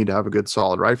anywhere, you need to have a good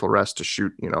solid rifle rest to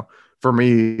shoot. For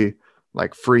me,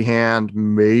 like freehand,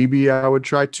 maybe I would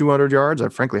try 200 yards. I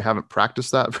frankly haven't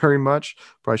practiced that very much.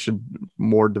 Probably should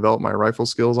more develop my rifle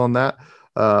skills on that.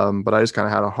 But I just kind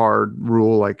of had a hard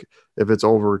rule. Like if it's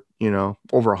over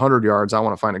 100 yards, I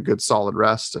want to find a good solid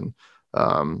rest.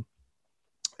 So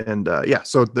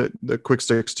the Quick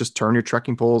Sticks just turn your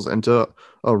trekking poles into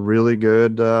a really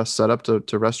good setup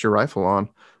to rest your rifle on.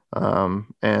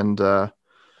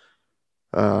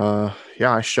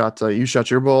 I shot, you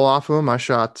shot your bowl off of them. I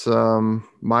shot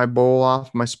my bowl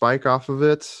off, my spike off of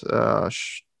it.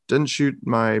 Didn't shoot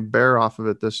my bear off of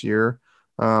it this year.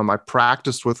 I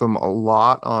practiced with them a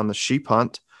lot on the sheep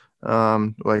hunt.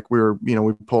 Like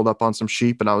we pulled up on some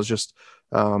sheep, and I was just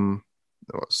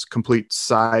it was complete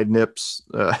side nips,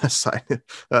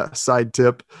 side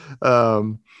tip.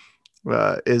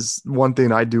 Is one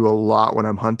thing I do a lot when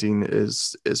I'm hunting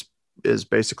is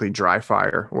basically dry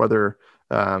fire. Whether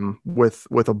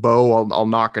with a bow, I'll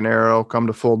knock an arrow, come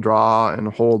to full draw,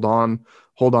 and hold on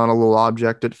a little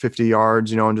object at 50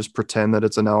 yards, and just pretend that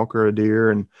it's an elk or a deer,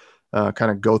 and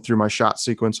kind of go through my shot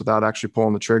sequence without actually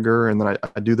pulling the trigger. And then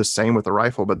I do the same with the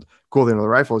rifle. But the cool thing with the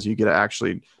rifle is you get to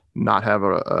actually not have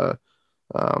a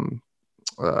um,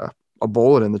 a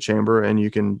bullet in the chamber, and you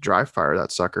can dry fire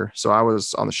that sucker. So I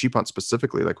was on the sheep hunt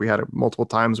specifically. Like we had it multiple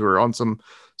times. We were on some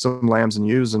lambs and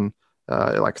ewes, and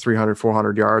like 300,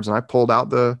 400 yards, and I pulled out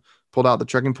the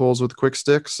trekking poles with quick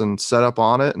sticks and set up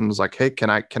on it, and was like, hey, can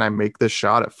I make this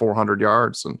shot at 400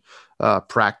 yards, and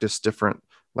practice different,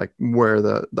 like where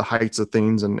the heights of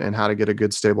things, and how to get a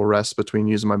good stable rest between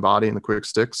using my body and the quick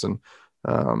sticks. And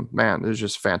man, it was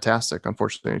just fantastic.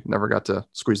 Unfortunately, never got to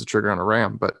squeeze the trigger on a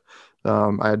ram, but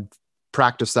I had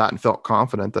practiced that and felt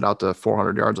confident that out to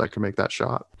 400 yards I could make that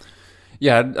shot.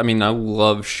 Yeah, I mean, I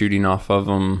love shooting off of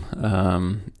them.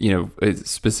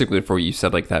 Specifically for what you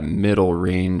said, like that middle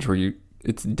range where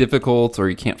it's difficult, or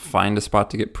you can't find a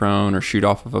spot to get prone, or shoot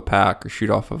off of a pack, or shoot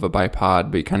off of a bipod,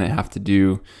 but you kind of have to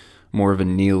do more of a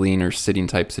kneeling or sitting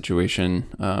type situation.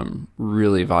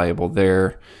 Really valuable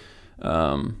there.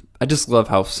 I just love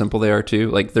how simple they are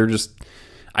too. Like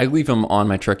I leave them on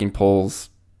my trekking poles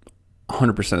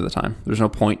 100% of the time. There's no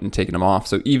point in taking them off.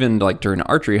 So even like during an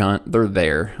archery hunt, they're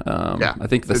there. I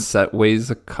think the set weighs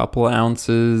a couple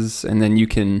ounces, and then you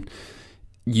can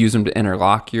use them to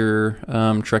interlock your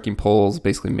trekking poles,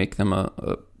 basically make them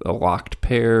a locked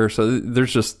pair. So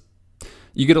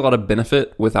you get a lot of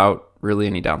benefit without really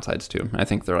any downsides to them. I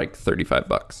think they're like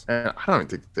 $35. And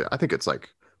I think it's like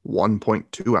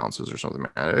 1.2 ounces or something,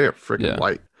 man. They are freaking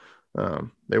light.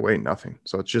 They weigh nothing.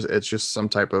 So it's just some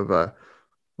type of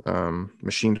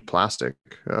machined plastic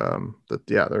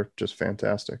they're just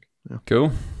fantastic. Yeah.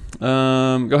 Cool.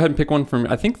 Go ahead and pick one from,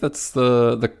 I think that's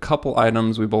the couple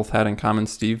items we both had in common,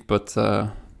 Steve, but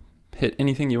hit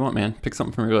anything you want, man. Pick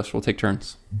something from your list. We'll take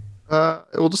turns.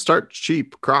 We'll just start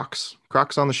cheap. Crocs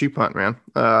on the sheep hunt, man.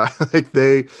 Like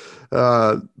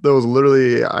those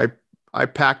literally, I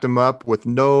packed them up with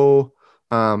no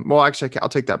well, actually I'll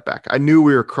take that back. I knew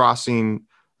we were crossing,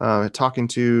 talking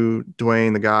to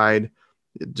Dwayne the guide,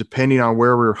 depending on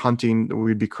where we were hunting,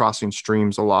 we'd be crossing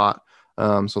streams a lot. So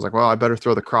I was like, well, I better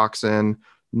throw the Crocs in.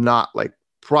 Not like,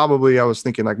 probably I was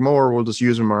thinking like more, we'll just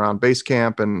use them around base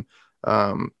camp. And,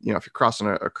 if you're crossing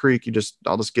a creek,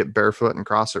 I'll just get barefoot and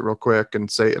cross it real quick and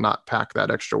not pack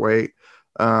that extra weight.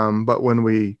 But when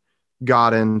we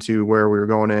got into where we were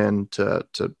going in to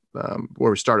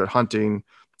where we started hunting,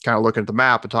 kind of looking at the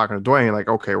map and talking to Dwayne, like,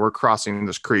 okay, we're crossing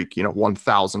this creek,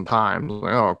 1,000 times.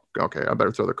 Like, oh, okay, I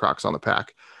better throw the Crocs on the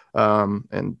pack.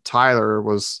 And Tyler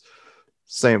was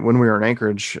saying when we were in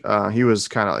Anchorage,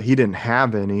 he didn't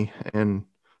have any. And,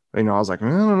 I was like, I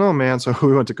don't know, man. So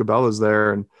we went to Cabela's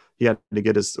there, and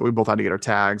we both had to get our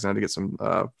tags and had to get some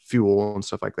fuel and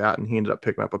stuff like that. And he ended up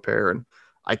picking up a pair, and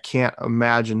I can't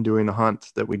imagine doing the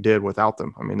hunt that we did without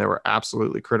them. I mean, they were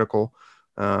absolutely critical.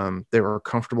 They were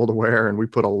comfortable to wear, and we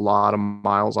put a lot of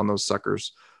miles on those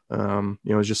suckers.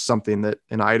 It's just something that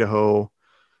in Idaho,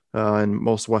 in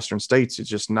most Western states, it's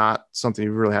just not something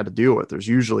you really had to deal with. There's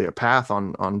usually a path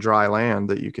on dry land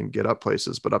that you can get up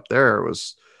places, but up there it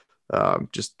was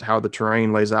just how the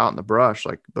terrain lays out in the brush.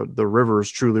 Like the rivers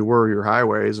truly were your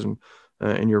highways and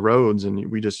your roads,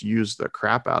 and we just used the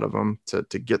crap out of them to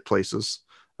get places.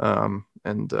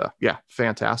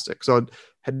 Fantastic. So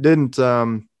I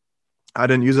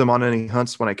didn't use them on any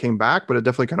hunts when I came back, but it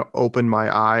definitely kind of opened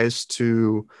my eyes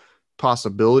to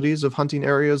possibilities of hunting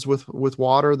areas with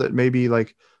water that maybe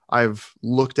like I've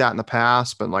looked at in the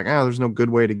past, but like, there's no good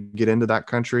way to get into that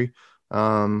country.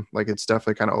 Like it's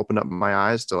definitely kind of opened up my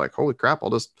eyes to like, holy crap, I'll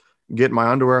just get in my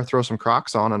underwear, throw some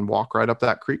Crocs on, and walk right up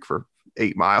that creek for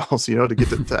 8 miles, to get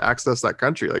to access that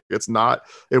country. Like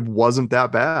it wasn't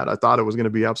that bad. I thought it was going to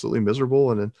be absolutely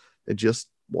miserable, and it just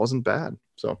wasn't bad.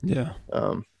 So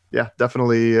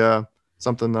definitely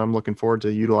something that I'm looking forward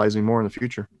to utilizing more in the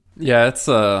future. Yeah, it's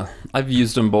I've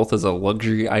used them both as a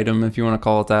luxury item, if you want to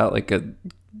call it that. Like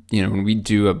when we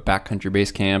do a backcountry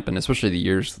base camp, and especially the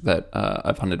years that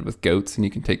I've hunted with goats, and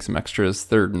you can take some extras.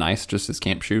 They're nice just as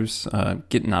camp shoes.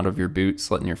 Getting out of your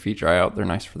boots, letting your feet dry out, they're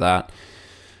nice for that.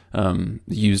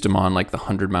 Used them on like the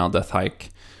 100-mile death hike,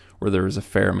 where there was a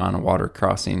fair amount of water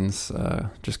crossings,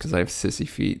 just because I have sissy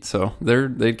feet. So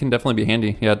they can definitely be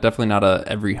handy. Yeah, definitely not a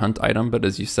every hunt item, but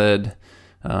as you said,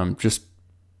 just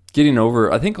getting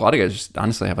over, I think a lot of guys just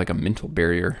honestly have like a mental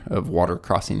barrier of water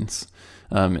crossings.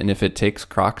 And if it takes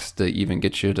Crocs to even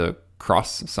get you to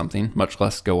cross something, much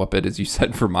less go up it, as you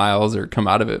said, for miles, or come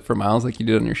out of it for miles like you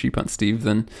did on your sheep hunt, Steve,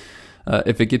 then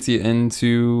if it gets you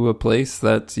into a place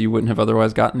that you wouldn't have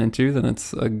otherwise gotten into, then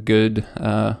it's a good,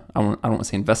 I don't want to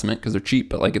say investment because they're cheap,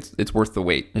 but like it's worth the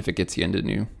wait if it gets you into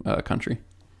new country.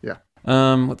 Yeah.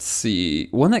 Let's see.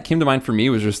 One that came to mind for me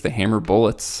was just the hammer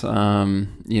bullets,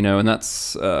 and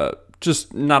that's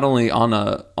just not only on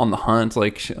the hunt,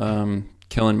 like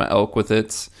killing my elk with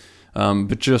it,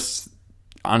 but just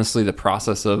honestly the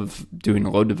process of doing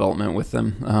load development with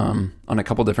them on a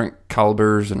couple different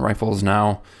calibers and rifles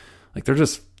now. Like they're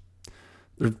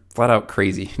flat out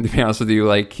crazy, to be honest with you.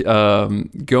 Like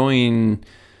going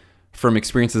from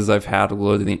experiences I've had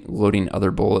loading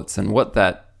other bullets and what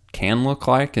that can look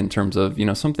like in terms of,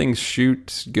 some things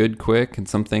shoot good quick and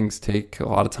some things take a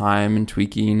lot of time and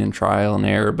tweaking and trial and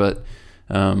error. But,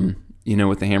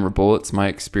 with the Hammer bullets, my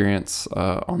experience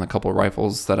on a couple of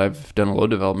rifles that I've done a load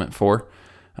development for,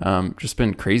 just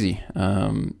been crazy.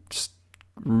 Just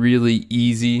really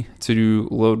easy to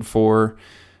load for.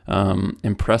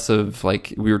 Impressive,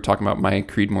 like we were talking about my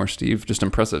Creedmoor, Steve, just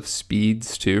impressive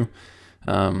speeds too.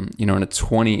 In a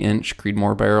 20-inch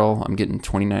Creedmoor barrel, I'm getting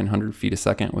 2,900 feet a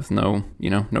second with no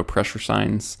pressure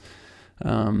signs.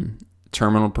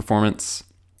 Terminal performance,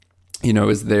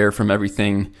 is there from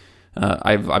everything.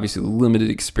 I've obviously limited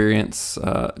experience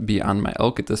beyond my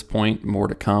elk at this point, more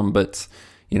to come, but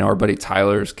our buddy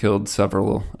Tyler's killed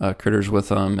several critters with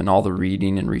them, and all the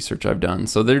reading and research I've done.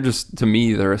 So they're just, to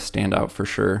me, they're a standout for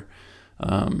sure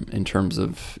in terms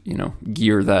of,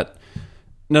 gear that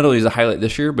not only is a highlight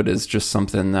this year, but is just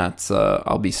something that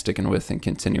I'll be sticking with and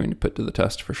continuing to put to the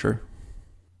test for sure.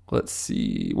 Let's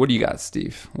see. What do you got,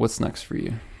 Steve? What's next for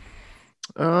you?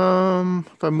 If I'm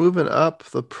moving up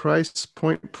the price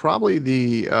point, probably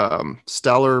the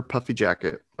Stellar Puffy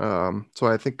Jacket. So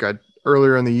I think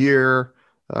earlier in the year,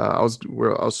 I was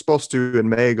supposed to in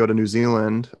May go to New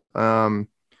Zealand, and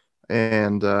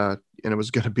it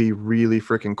was going to be really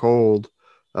freaking cold,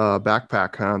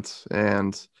 backpack hunt,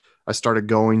 and I started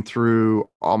going through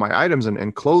all my items,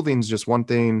 and clothing's just one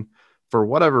thing. For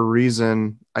whatever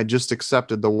reason, I just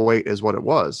accepted the weight as what it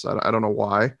was. I don't know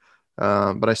why,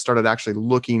 but I started actually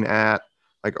looking at,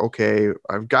 like, okay,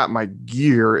 I've got my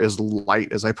gear as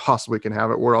light as I possibly can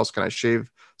have it. Where else can I shave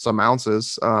some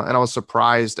ounces? And I was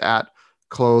surprised at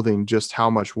clothing just how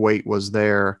much weight was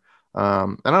there.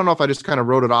 And I don't know if I just kind of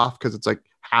wrote it off because it's like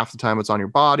half the time it's on your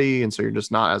body, and so you're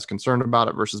just not as concerned about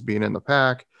it versus being in the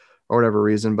pack or whatever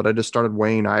reason. But I just started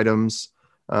weighing items.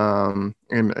 I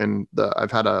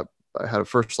had a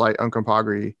First Light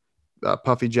Uncompahgre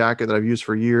puffy jacket that I've used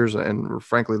for years and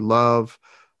frankly love.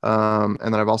 And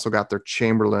then I've also got their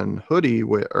Chamberlain hoodie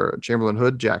or Chamberlain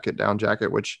hood jacket, down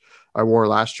jacket, which I wore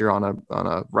last year on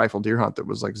a rifle deer hunt that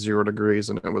was like 0 degrees,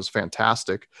 and it was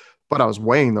fantastic. But I was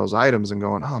weighing those items and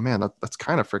going, oh man, that's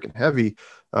kind of freaking heavy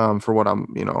for what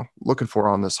I'm, looking for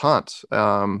on this hunt.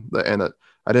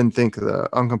 I didn't think the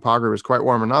Uncompahgre was quite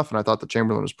warm enough, and I thought the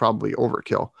Chamberlain was probably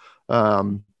overkill.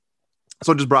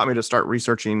 So it just brought me to start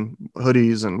researching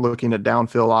hoodies and looking at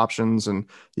downfill options, and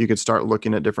you could start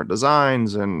looking at different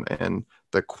designs and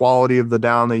the quality of the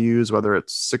down they use, whether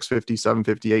it's 650,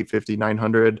 750, 850,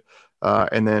 900.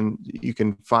 And then you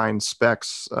can find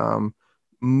specs.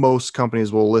 Most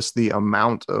companies will list the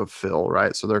amount of fill,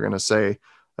 right? So they're going to say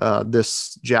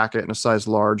this jacket in a size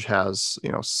large has,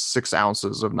 6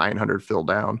 ounces of 900 fill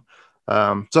down.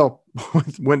 So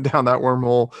went down that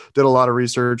wormhole, did a lot of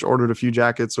research, ordered a few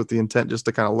jackets with the intent just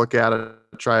to kind of look at it,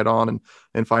 try it on,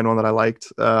 and find one that I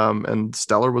liked. And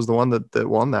Stellar was the one that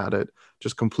won that. It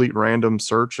just complete random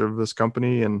search of this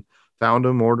company and found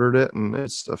them, ordered it. And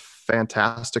it's a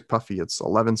fantastic puffy. It's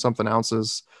 11 something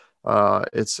ounces.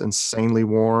 It's insanely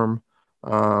warm.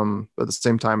 But at the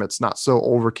same time, it's not so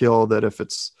overkill that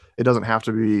it doesn't have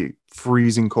to be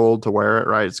freezing cold to wear it,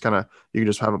 right? It's kind of, you can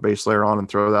just have a base layer on and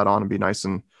throw that on and be nice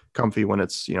and comfy when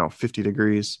it's, 50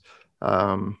 degrees.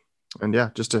 And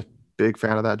yeah, just a big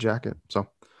fan of that jacket. So,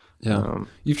 yeah.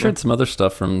 You've tried some other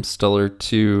stuff from Stellar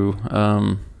too.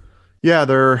 I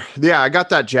got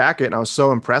that jacket and I was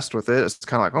so impressed with it. It's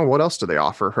kind of like, oh, what else do they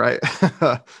offer? Right.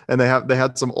 And they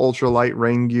had some ultralight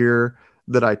rain gear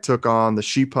that I took on the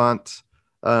sheep hunt.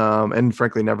 And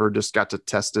frankly, never just got to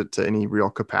test it to any real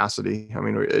capacity. I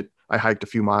mean, I hiked a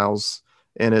few miles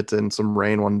in it in some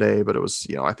rain one day, but it was,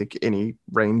 I think any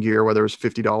rain gear, whether it was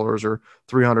 $50 or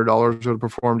 $300, would have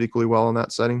performed equally well in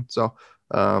that setting. So,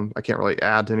 I can't really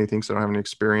add to anything. So I don't have any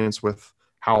experience with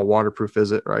how waterproof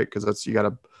is it, right? Cause you got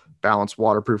to balance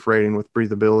waterproof rating with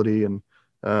breathability, and,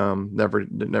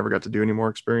 never got to do any more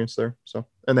experience there. So,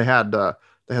 and they had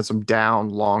some down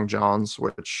long johns,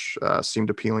 which seemed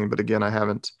appealing, but again, I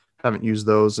haven't used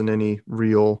those in any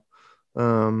real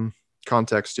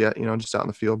context yet. Just out in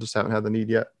the field, just haven't had the need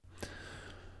yet.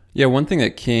 Yeah, one thing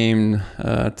that came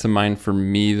to mind for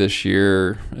me this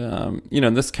year,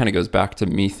 this kind of goes back to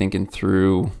me thinking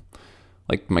through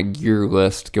like my gear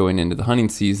list going into the hunting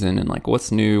season and like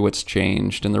what's new, what's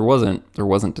changed, and there wasn't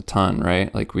a ton,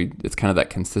 right? Like it's kind of that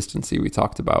consistency we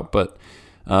talked about, but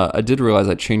I did realize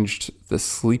I changed the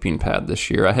sleeping pad this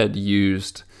year. I had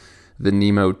used the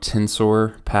Nemo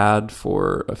Tensor pad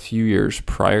for a few years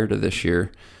prior to this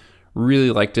year. Really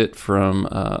liked it from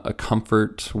a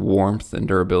comfort, warmth, and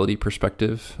durability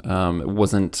perspective. It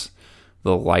wasn't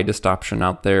the lightest option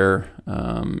out there,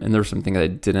 and there were some things I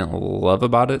didn't love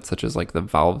about it, such as like the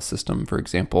valve system, for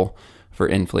example, for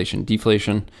inflation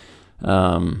deflation.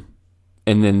 And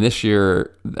then this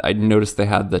year, I noticed they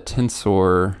had the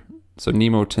Tensor, so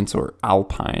Nemo Tensor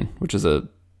Alpine, which is a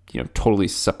totally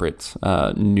separate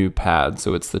new pad.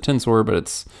 So it's the Tensor, but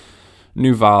it's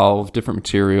new valve, different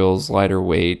materials, lighter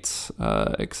weight,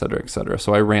 et cetera, et cetera.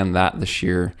 So I ran that this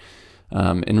year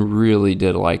and really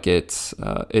did like it.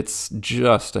 It's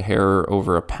just a hair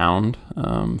over a pound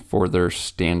for their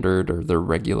standard or their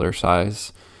regular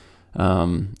size.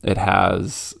 It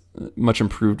has much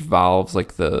improved valves,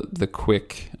 like the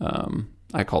quick,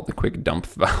 I call it the quick dump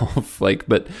valve,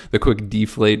 but the quick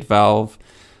deflate valve.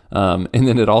 And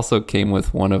then it also came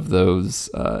with one of those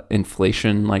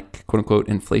inflation, like quote unquote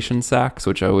inflation sacks,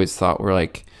 which I always thought were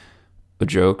like a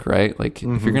joke, right? Like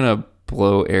if you're gonna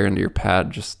blow air into your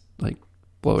pad, just like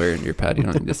blow air into your pad. You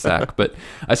don't need a sack. But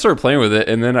I started playing with it,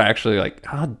 and then I actually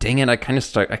dang it, I kind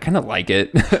of like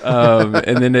it.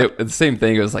 And then the same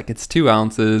thing. It was like it's 2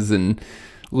 ounces, and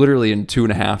literally in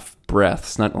 2.5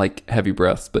 breaths, not like heavy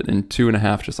breaths, but in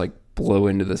 2.5, just like blow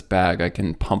into this bag, I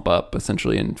can pump up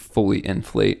essentially and fully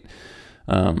inflate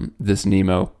this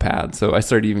Nemo pad. So I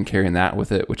started even carrying that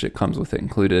with it, which it comes with it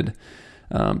included.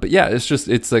 But yeah,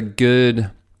 it's a good,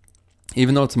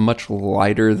 even though it's much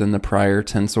lighter than the prior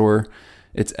Tensor,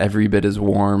 it's every bit as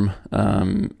warm.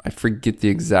 I forget the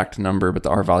exact number, but the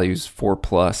R value is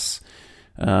 4+.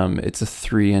 It's a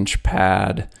 3-inch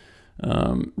pad.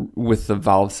 With the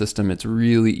valve system, it's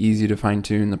really easy to fine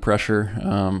tune the pressure,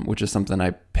 which is something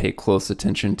I pay close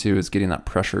attention to, is getting that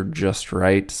pressure just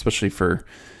right, especially for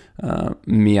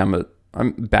me. I'm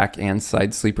back and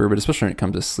side sleeper, but especially when it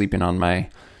comes to sleeping on my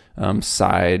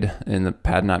side and the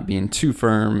pad not being too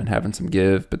firm and having some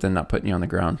give, but then not putting you on the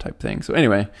ground type thing. So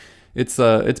anyway, it's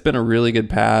been a really good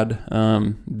pad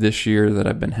this year that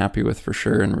I've been happy with for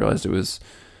sure, and realized it was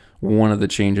one of the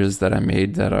changes that I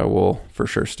made that I will for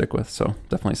sure stick with. So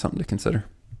definitely something to consider.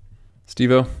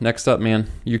 Steve-O, next up, man,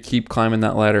 you keep climbing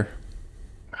that ladder.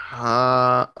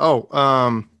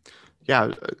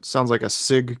 Yeah, it sounds like a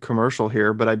SIG commercial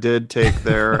here, but I did take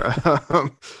their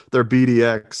their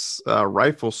BDX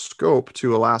rifle scope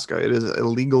to Alaska. It is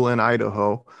illegal in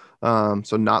Idaho,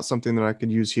 so not something that I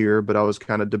could use here, but I was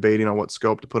kind of debating on what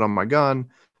scope to put on my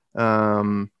gun.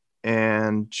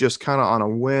 And just kind of on a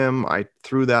whim, I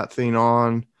threw that thing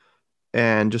on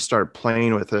and just started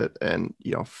playing with it. And,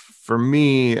 for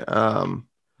me,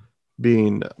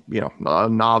 being, a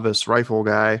novice rifle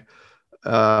guy,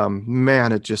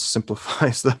 man, it just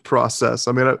simplifies the process.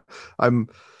 I mean, I'm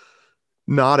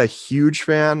not a huge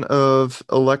fan of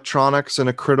electronics and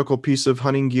a critical piece of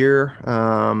hunting gear.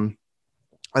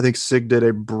 I think SIG did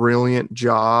a brilliant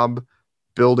job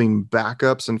building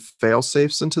backups and fail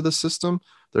safes into the system.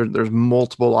 There's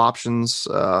multiple options.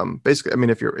 Basically, I mean,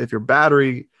 if your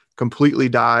battery completely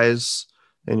dies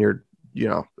and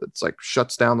it's like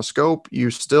shuts down the scope,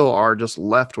 you still are just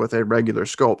left with a regular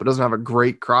scope. It doesn't have a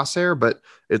great crosshair, but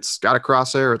it's got a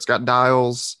crosshair. It's got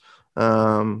dials.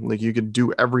 Like you could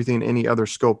do everything any other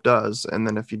scope does. And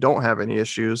then if you don't have any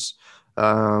issues,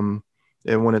 and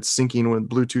when it's syncing with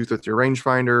Bluetooth with your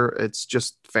rangefinder, it's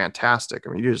just fantastic. I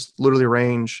mean, you just literally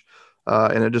range.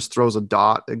 And it just throws a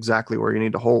dot exactly where you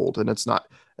need to hold. And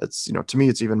to me,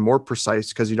 it's even more precise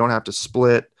because you don't have to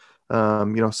split,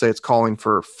 say it's calling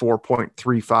for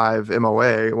 4.35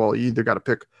 MOA. Well, you either got to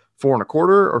pick 4.25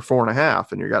 or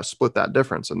 4.5, and you got to split that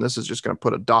difference. And this is just going to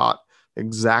put a dot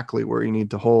exactly where you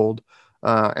need to hold.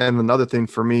 And another thing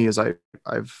for me is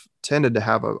I've tended to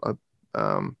have I've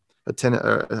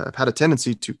had a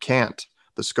tendency to cant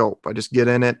the scope. I just get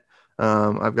in it.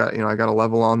 I've got, I got a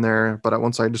level on there, but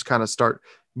once I just kind of start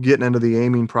getting into the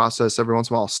aiming process, every once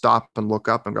in a while I'll stop and look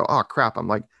up and go, oh crap, I'm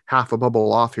like half a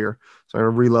bubble off here. So I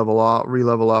re-level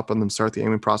up and then start the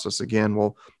aiming process again.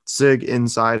 Well, SIG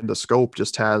inside the scope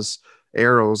just has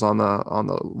arrows on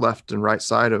the left and right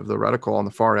side of the reticle on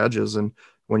the far edges. And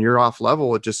when you're off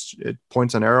level, it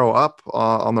points an arrow up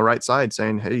on the right side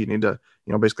saying, hey, you need to,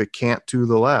 basically cant to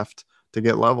the left to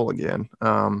get level again.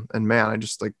 And man, I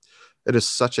just like, it is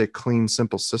such a clean,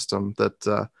 simple system that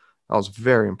I was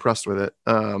very impressed with it.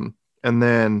 And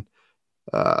then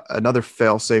another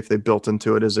fail safe they built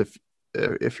into it is if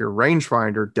your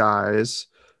rangefinder dies,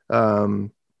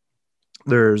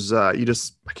 there's I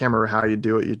can't remember how you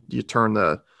do it. You turn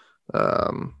the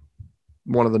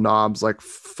one of the knobs like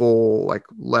full, like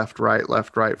left right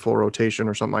full rotation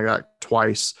or something like that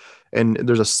twice, and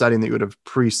there's a setting that you would have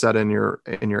preset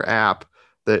in your app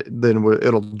that then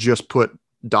it'll just put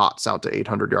dots out to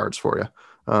 800 yards for you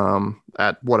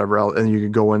at whatever else, and you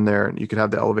could go in there and you could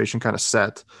have the elevation kind of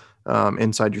set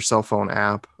inside your cell phone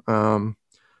app. And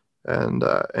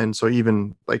so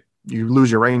even like you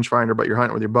lose your rangefinder, but you're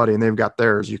hunting with your buddy and they've got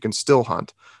theirs, you can still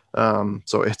hunt.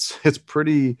 So it's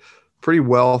pretty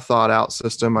well thought out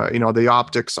system. The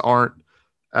optics aren't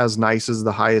as nice as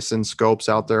the highest end scopes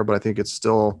out there, but I think it's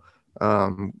still,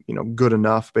 good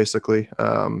enough basically,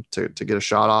 to get a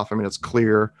shot off. I mean, it's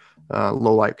clear,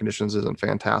 low light conditions isn't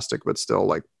fantastic, but still,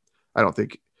 like, I don't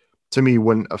think, to me,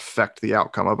 wouldn't affect the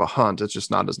outcome of a hunt. It's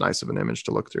just not as nice of an image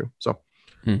to look through. So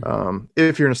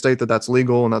if you're in a state that's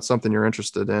legal and that's something you're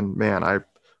interested in, man, I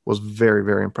was very,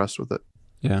 very impressed with it.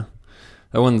 Yeah.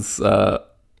 That one's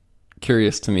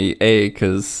curious to me,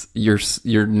 because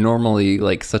you're normally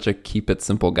like such a keep it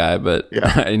simple guy, but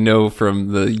yeah. I know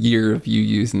from the year of you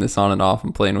using this on and off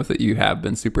and playing with it, you have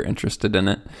been super interested in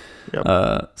it. Yep.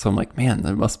 So I'm like, man,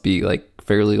 that must be like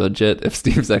fairly legit if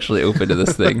Steve's actually open to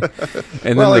this thing.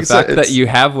 And then the fact that you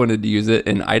have wanted to use it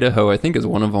in Idaho, I think is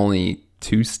one of only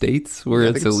 2 states where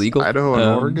it's illegal. Idaho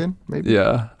and Oregon, maybe.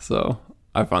 Yeah. So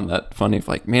I found that funny.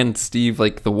 Like, man, Steve,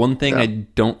 like the one thing I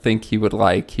don't think he would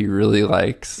like, he really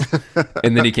likes,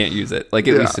 and then he can't use it, like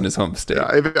at least in his home state.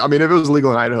 Yeah. If it was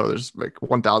legal in Idaho, there's like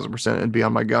 1,000% it'd be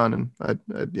on my gun, and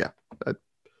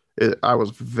I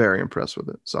was very impressed with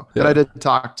it. So, and I did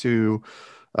talk to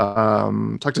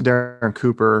Darren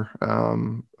Cooper,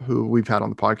 who we've had on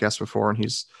the podcast before, and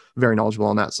he's very knowledgeable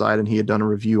on that side, and he had done a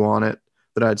review on it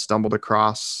that I had stumbled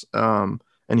across.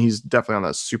 And he's definitely on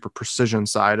that super precision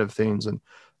side of things. And,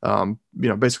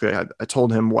 basically I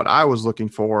told him what I was looking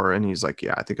for, and he's like,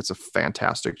 yeah, I think it's a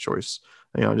fantastic choice.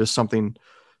 Just something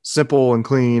simple and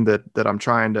clean that I'm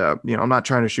trying to, I'm not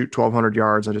trying to shoot 1,200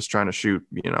 yards. I'm just trying to shoot,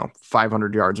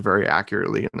 500 yards very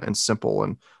accurately and simple.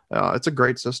 And it's a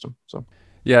great system. So.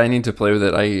 Yeah, I need to play with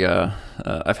it.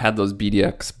 I've had those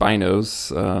BDX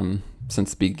binos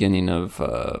since the beginning of,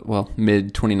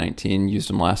 mid 2019, used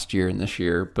them last year and this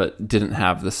year, but didn't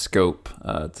have the scope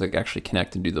to actually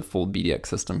connect and do the full BDX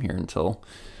system here until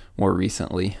more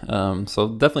recently. So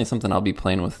definitely something I'll be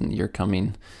playing with in the year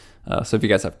coming. So if you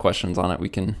guys have questions on it, we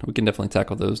can definitely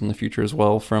tackle those in the future as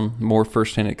well from more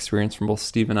firsthand experience from both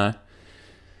Steve and I.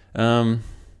 Man,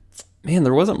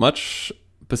 there wasn't much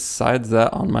besides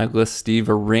that on my list, Steve.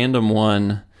 A random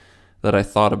one that I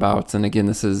thought about, and again,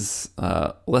 this is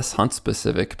less hunt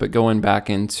specific, but going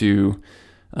back into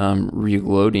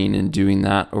reloading and doing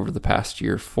that over the past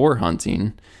year for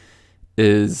hunting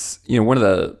is, one of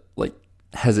the like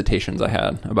hesitations I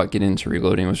had about getting into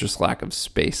reloading was just lack of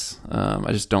space.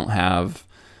 I just don't have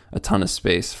a ton of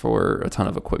space for a ton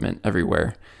of equipment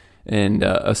everywhere. And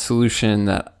a solution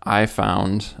that I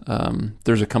found,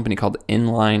 there's a company called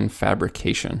Inline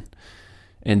Fabrication,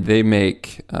 and they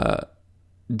make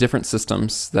different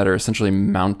systems that are essentially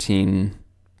mounting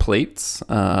plates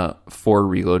for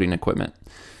reloading equipment.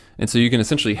 And so you can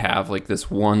essentially have like this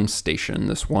one station,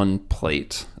 this one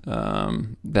plate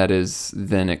that is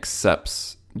then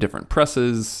accepts different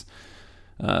presses,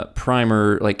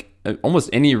 primer, like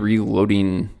almost any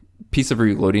piece of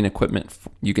reloading equipment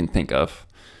you can think of.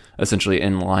 Essentially,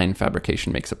 Inline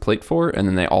Fabrication makes a plate for, and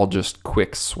then they all just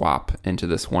quick swap into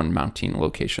this one mounting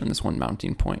location, this one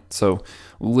mounting point. So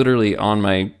literally on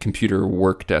my computer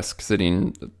work desk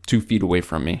sitting 2 feet away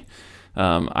from me,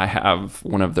 I have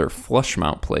one of their flush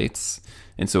mount plates.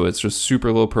 And so it's just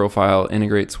super low profile,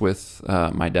 integrates with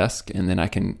my desk, and then I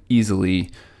can easily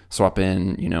swap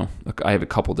in, I have a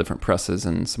couple different presses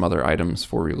and some other items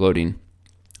for reloading.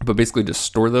 But basically just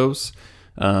store those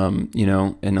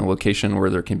in a location where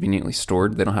they're conveniently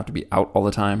stored. They don't have to be out all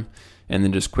the time, and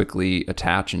then just quickly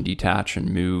attach and detach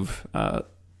and move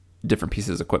different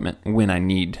pieces of equipment when I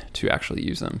need to actually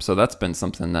use them. So that's been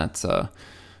something that's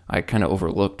I kind of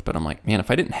overlooked, but I'm like, man,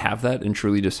 if I didn't have that and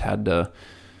truly just had to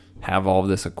have all of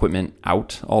this equipment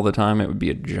out all the time, it would be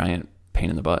a giant pain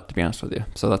in the butt, to be honest with you.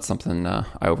 So that's something I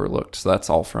overlooked. So that's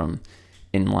all from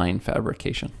Inline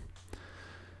Fabrication.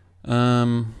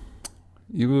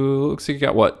 Looks like you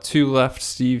got 2 left,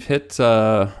 Steve. Hit,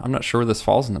 I'm not sure where this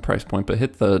falls in the price point, but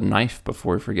hit the knife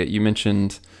before we forget. You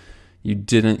mentioned you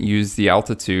didn't use the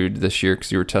altitude this year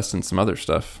because you were testing some other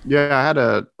stuff.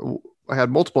 Yeah, I had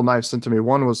multiple knives sent to me.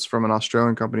 One was from an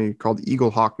Australian company called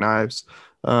Eagle Hawk Knives.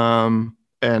 Just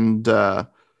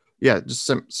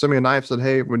sent me a knife, said,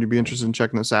 hey, would you be interested in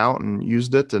checking this out? And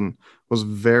used it and was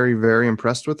very, very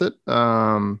impressed with it.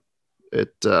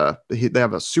 They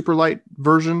have a super light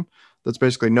version that's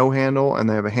basically no handle, and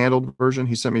they have a handled version.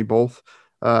 He sent me both.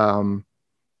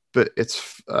 but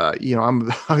it's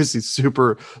I'm obviously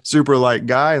super light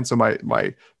guy, and so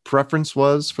my preference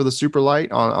was for the super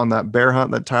light on that bear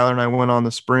hunt that Tyler and I went on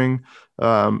the spring.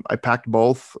 I packed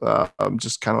both,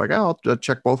 just kind of like, oh, I'll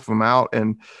check both of them out,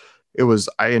 and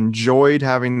I enjoyed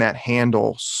having that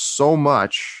handle so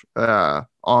much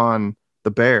on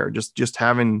the bear, just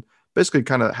having basically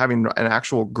kind of having an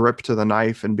actual grip to the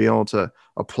knife and being able to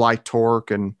apply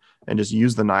torque and just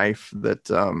use the knife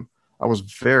that I was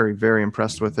very, very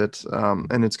impressed with it.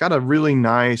 And it's got a really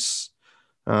nice,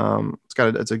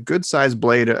 it's a good sized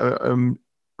blade.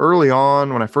 Early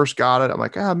on when I first got it, I'm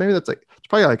like, maybe it's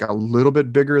probably like a little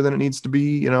bit bigger than it needs to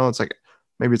be. It's like,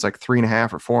 maybe it's like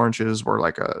 3.5 or 4 inches, where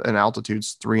like an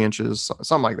altitude's 3 inches,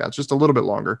 something like that. It's just a little bit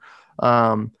longer.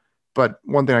 But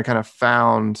one thing I kind of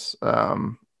found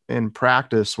in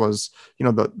practice was,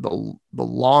 the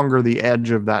longer the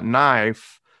edge of that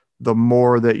knife, the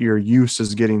more that your use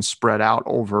is getting spread out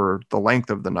over the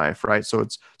length of the knife, right? So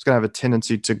it's going to have a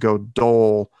tendency to go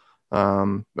dull,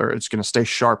 or it's going to stay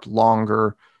sharp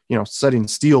longer. Setting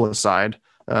steel aside,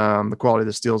 the quality of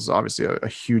the steel is obviously a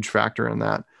huge factor in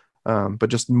that. But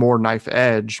just more knife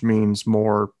edge means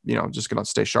more, just going to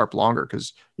stay sharp longer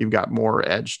because you've got more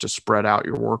edge to spread out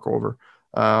your work over.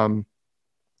 And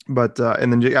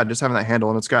then, yeah, just having that handle,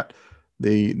 and it's got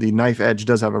the knife edge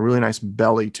does have a really nice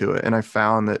belly to it. And I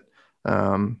found that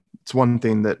it's one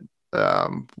thing that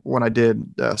when I did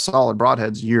solid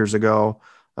broadheads years ago,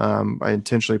 I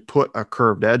intentionally put a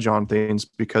curved edge on things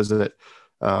because it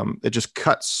just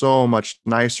cuts so much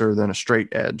nicer than a straight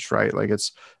edge, right? Like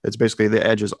it's basically the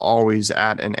edge is always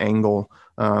at an angle,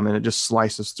 and it just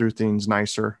slices through things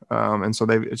nicer. And so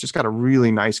it's just got a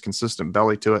really nice consistent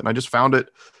belly to it. And I just found it,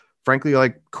 frankly,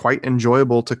 like quite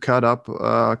enjoyable to cut up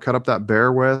that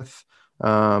bear with.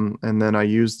 And then I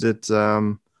used it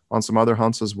on some other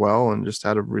hunts as well, and just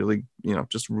had a really,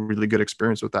 just really good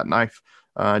experience with that knife.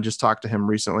 I just talked to him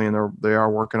recently, and they are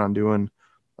working on doing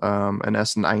an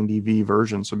S90V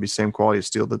version, so it'd be same quality of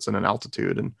steel that's in an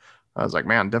altitude. And I was like,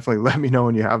 man, definitely let me know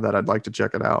when you have that. I'd like to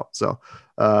check it out. So,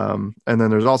 and then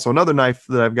there's also another knife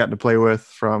that I've gotten to play with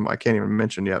from, I can't even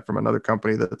mention yet, from another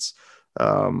company that's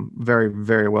very,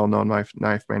 very well-known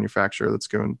knife manufacturer that's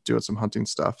doing some hunting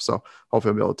stuff. So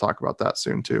hopefully I'll be able to talk about that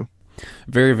soon too.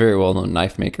 Very, very well-known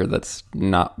knife maker that's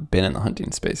not been in the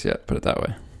hunting space yet, put it that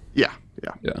way. Yeah.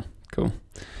 Cool.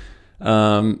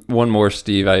 One more,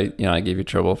 Steve. I gave you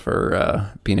trouble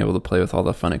for being able to play with all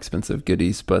the fun, expensive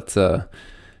goodies, but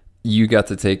you got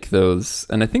to take those,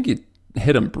 and I think you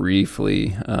hit them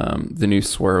briefly. The new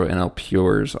Swaro NL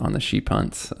Pures on the sheep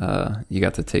hunt. You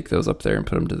got to take those up there and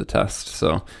put them to the test.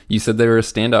 So you said they were a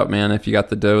standout, man. If you got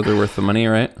the dough, they're worth the money,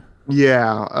 right?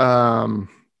 Yeah.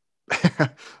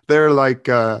 They're like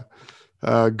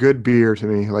good beer to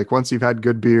me. Like once you've had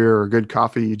good beer or good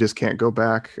coffee, you just can't go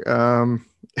back.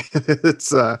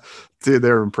 It's dude,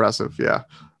 they're impressive. Yeah.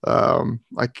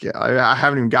 I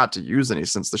haven't even got to use any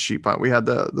since the sheep hunt. We had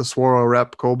the Swaro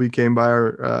rep Colby came by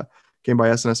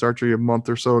SNS Archery a month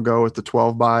or so ago with the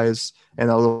 12 buys and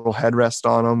a little headrest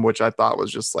on them, which I thought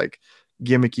was just like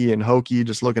gimmicky and hokey,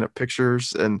 just looking at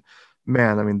pictures. And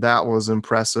man, I mean, that was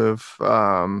impressive.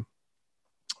 Yeah,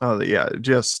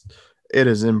 it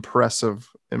is impressive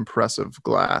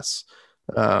glass.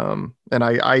 And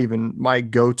I even, my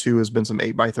go-to has been some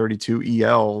 8x32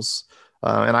 ELs.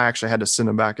 And I actually had to send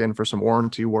them back in for some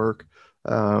warranty work.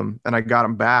 And I got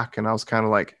them back and I was kind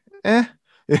of like,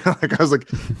 like I was like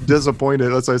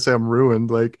disappointed. Let's say I'm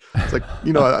ruined. Like, it's like,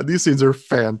 these things are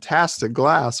fantastic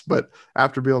glass, but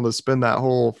after being able to spend that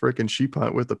whole freaking sheep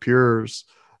hunt with the Pures,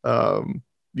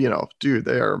 dude,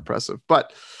 they are impressive.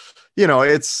 But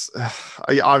it's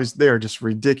obviously they are just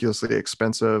ridiculously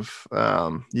expensive.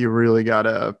 You really got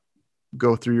to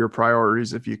go through your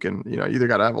priorities if you can, either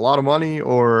got to have a lot of money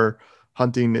or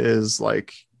hunting is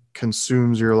like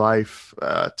consumes your life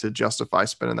to justify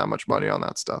spending that much money on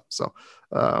that stuff. So,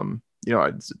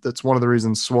 that's one of the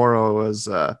reasons Swaro is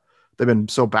they've been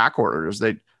so back ordered is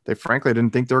they frankly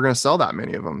didn't think they were going to sell that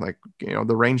many of them. Like,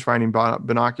 the range finding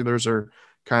binoculars are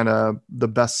kind of the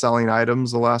best selling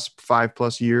items the last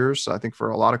 5+ years. I think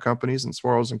for a lot of companies, and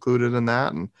Swaro's included in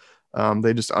that. And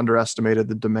they just underestimated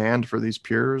the demand for these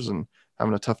Pures and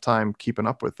having a tough time keeping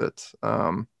up with it.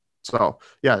 So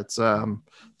yeah, it's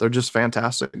they're just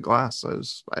fantastic glass. I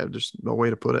have just no way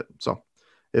to put it. So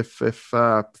if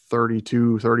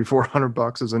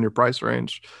 $3,200-$3,400 is in your price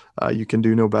range, you can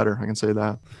do no better. I can say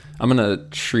that. I'm gonna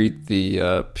treat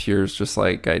the Pures just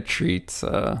like I treat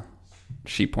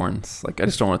sheep horns. Like, I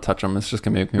just don't want to touch them. It's just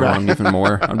gonna make me Right. run even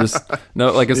more. I'm just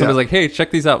no, like if somebody's like, "Hey,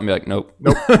 check these out," and be like, "Nope,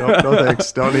 Nope, no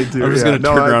thanks. Don't need to. I'm just gonna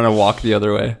turn around and walk the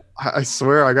other way." I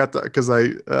swear I got the, because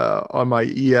I on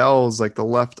my ELs, like the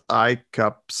left eye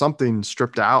cup, something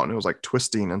stripped out and it was like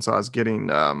twisting, and so I was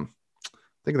getting I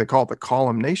think they call it the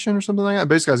collimation or something like that.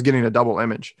 Basically, I was getting a double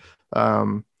image,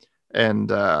 and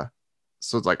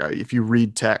so it's like if you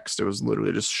read text, it was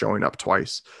literally just showing up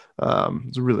twice.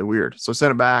 It's really weird. So I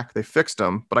sent it back. They fixed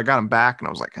them, but I got them back, and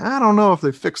I was like, I don't know if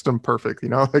they fixed them perfect.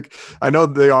 Like I know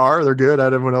they're good. I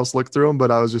had everyone else look through them, but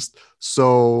I was just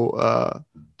so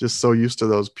used to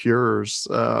those Pures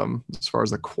as far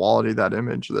as the quality of that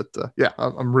image that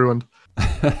I'm ruined.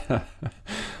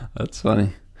 That's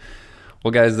funny.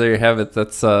 Well, guys, there you have it.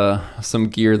 That's some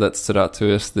gear that stood out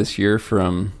to us this year,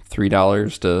 from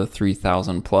 $3 to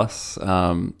 $3,000 plus.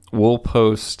 We'll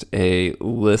post a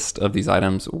list of these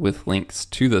items with links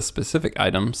to the specific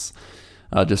items,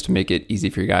 just to make it easy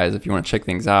for you guys. If you want to check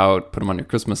things out, put them on your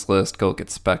Christmas list, go look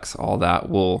at specs, all that.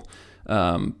 We'll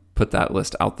put that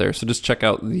list out there. So just check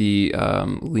out the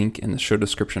link in the show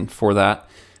description for that.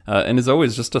 And as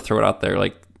always, just to throw it out there,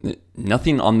 like,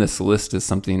 nothing on this list is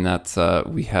something that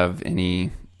we have any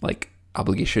like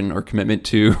obligation or commitment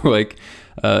to, like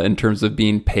in terms of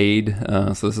being paid.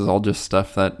 So this is all just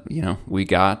stuff that, we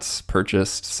got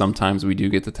purchased. Sometimes we do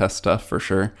get to test stuff for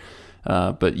sure,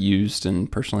 but used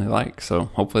and personally like.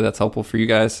 So hopefully that's helpful for you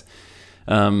guys.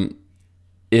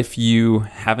 If you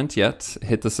haven't yet,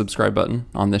 hit the subscribe button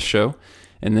on this show.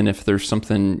 And then if there's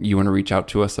something you want to reach out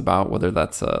to us about, whether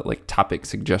that's a like topic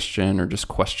suggestion or just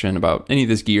question about any of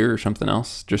this gear or something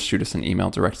else, just shoot us an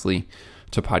email directly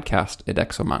to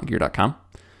podcast@exomountaingear.com,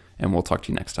 and we'll talk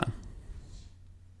to you next time.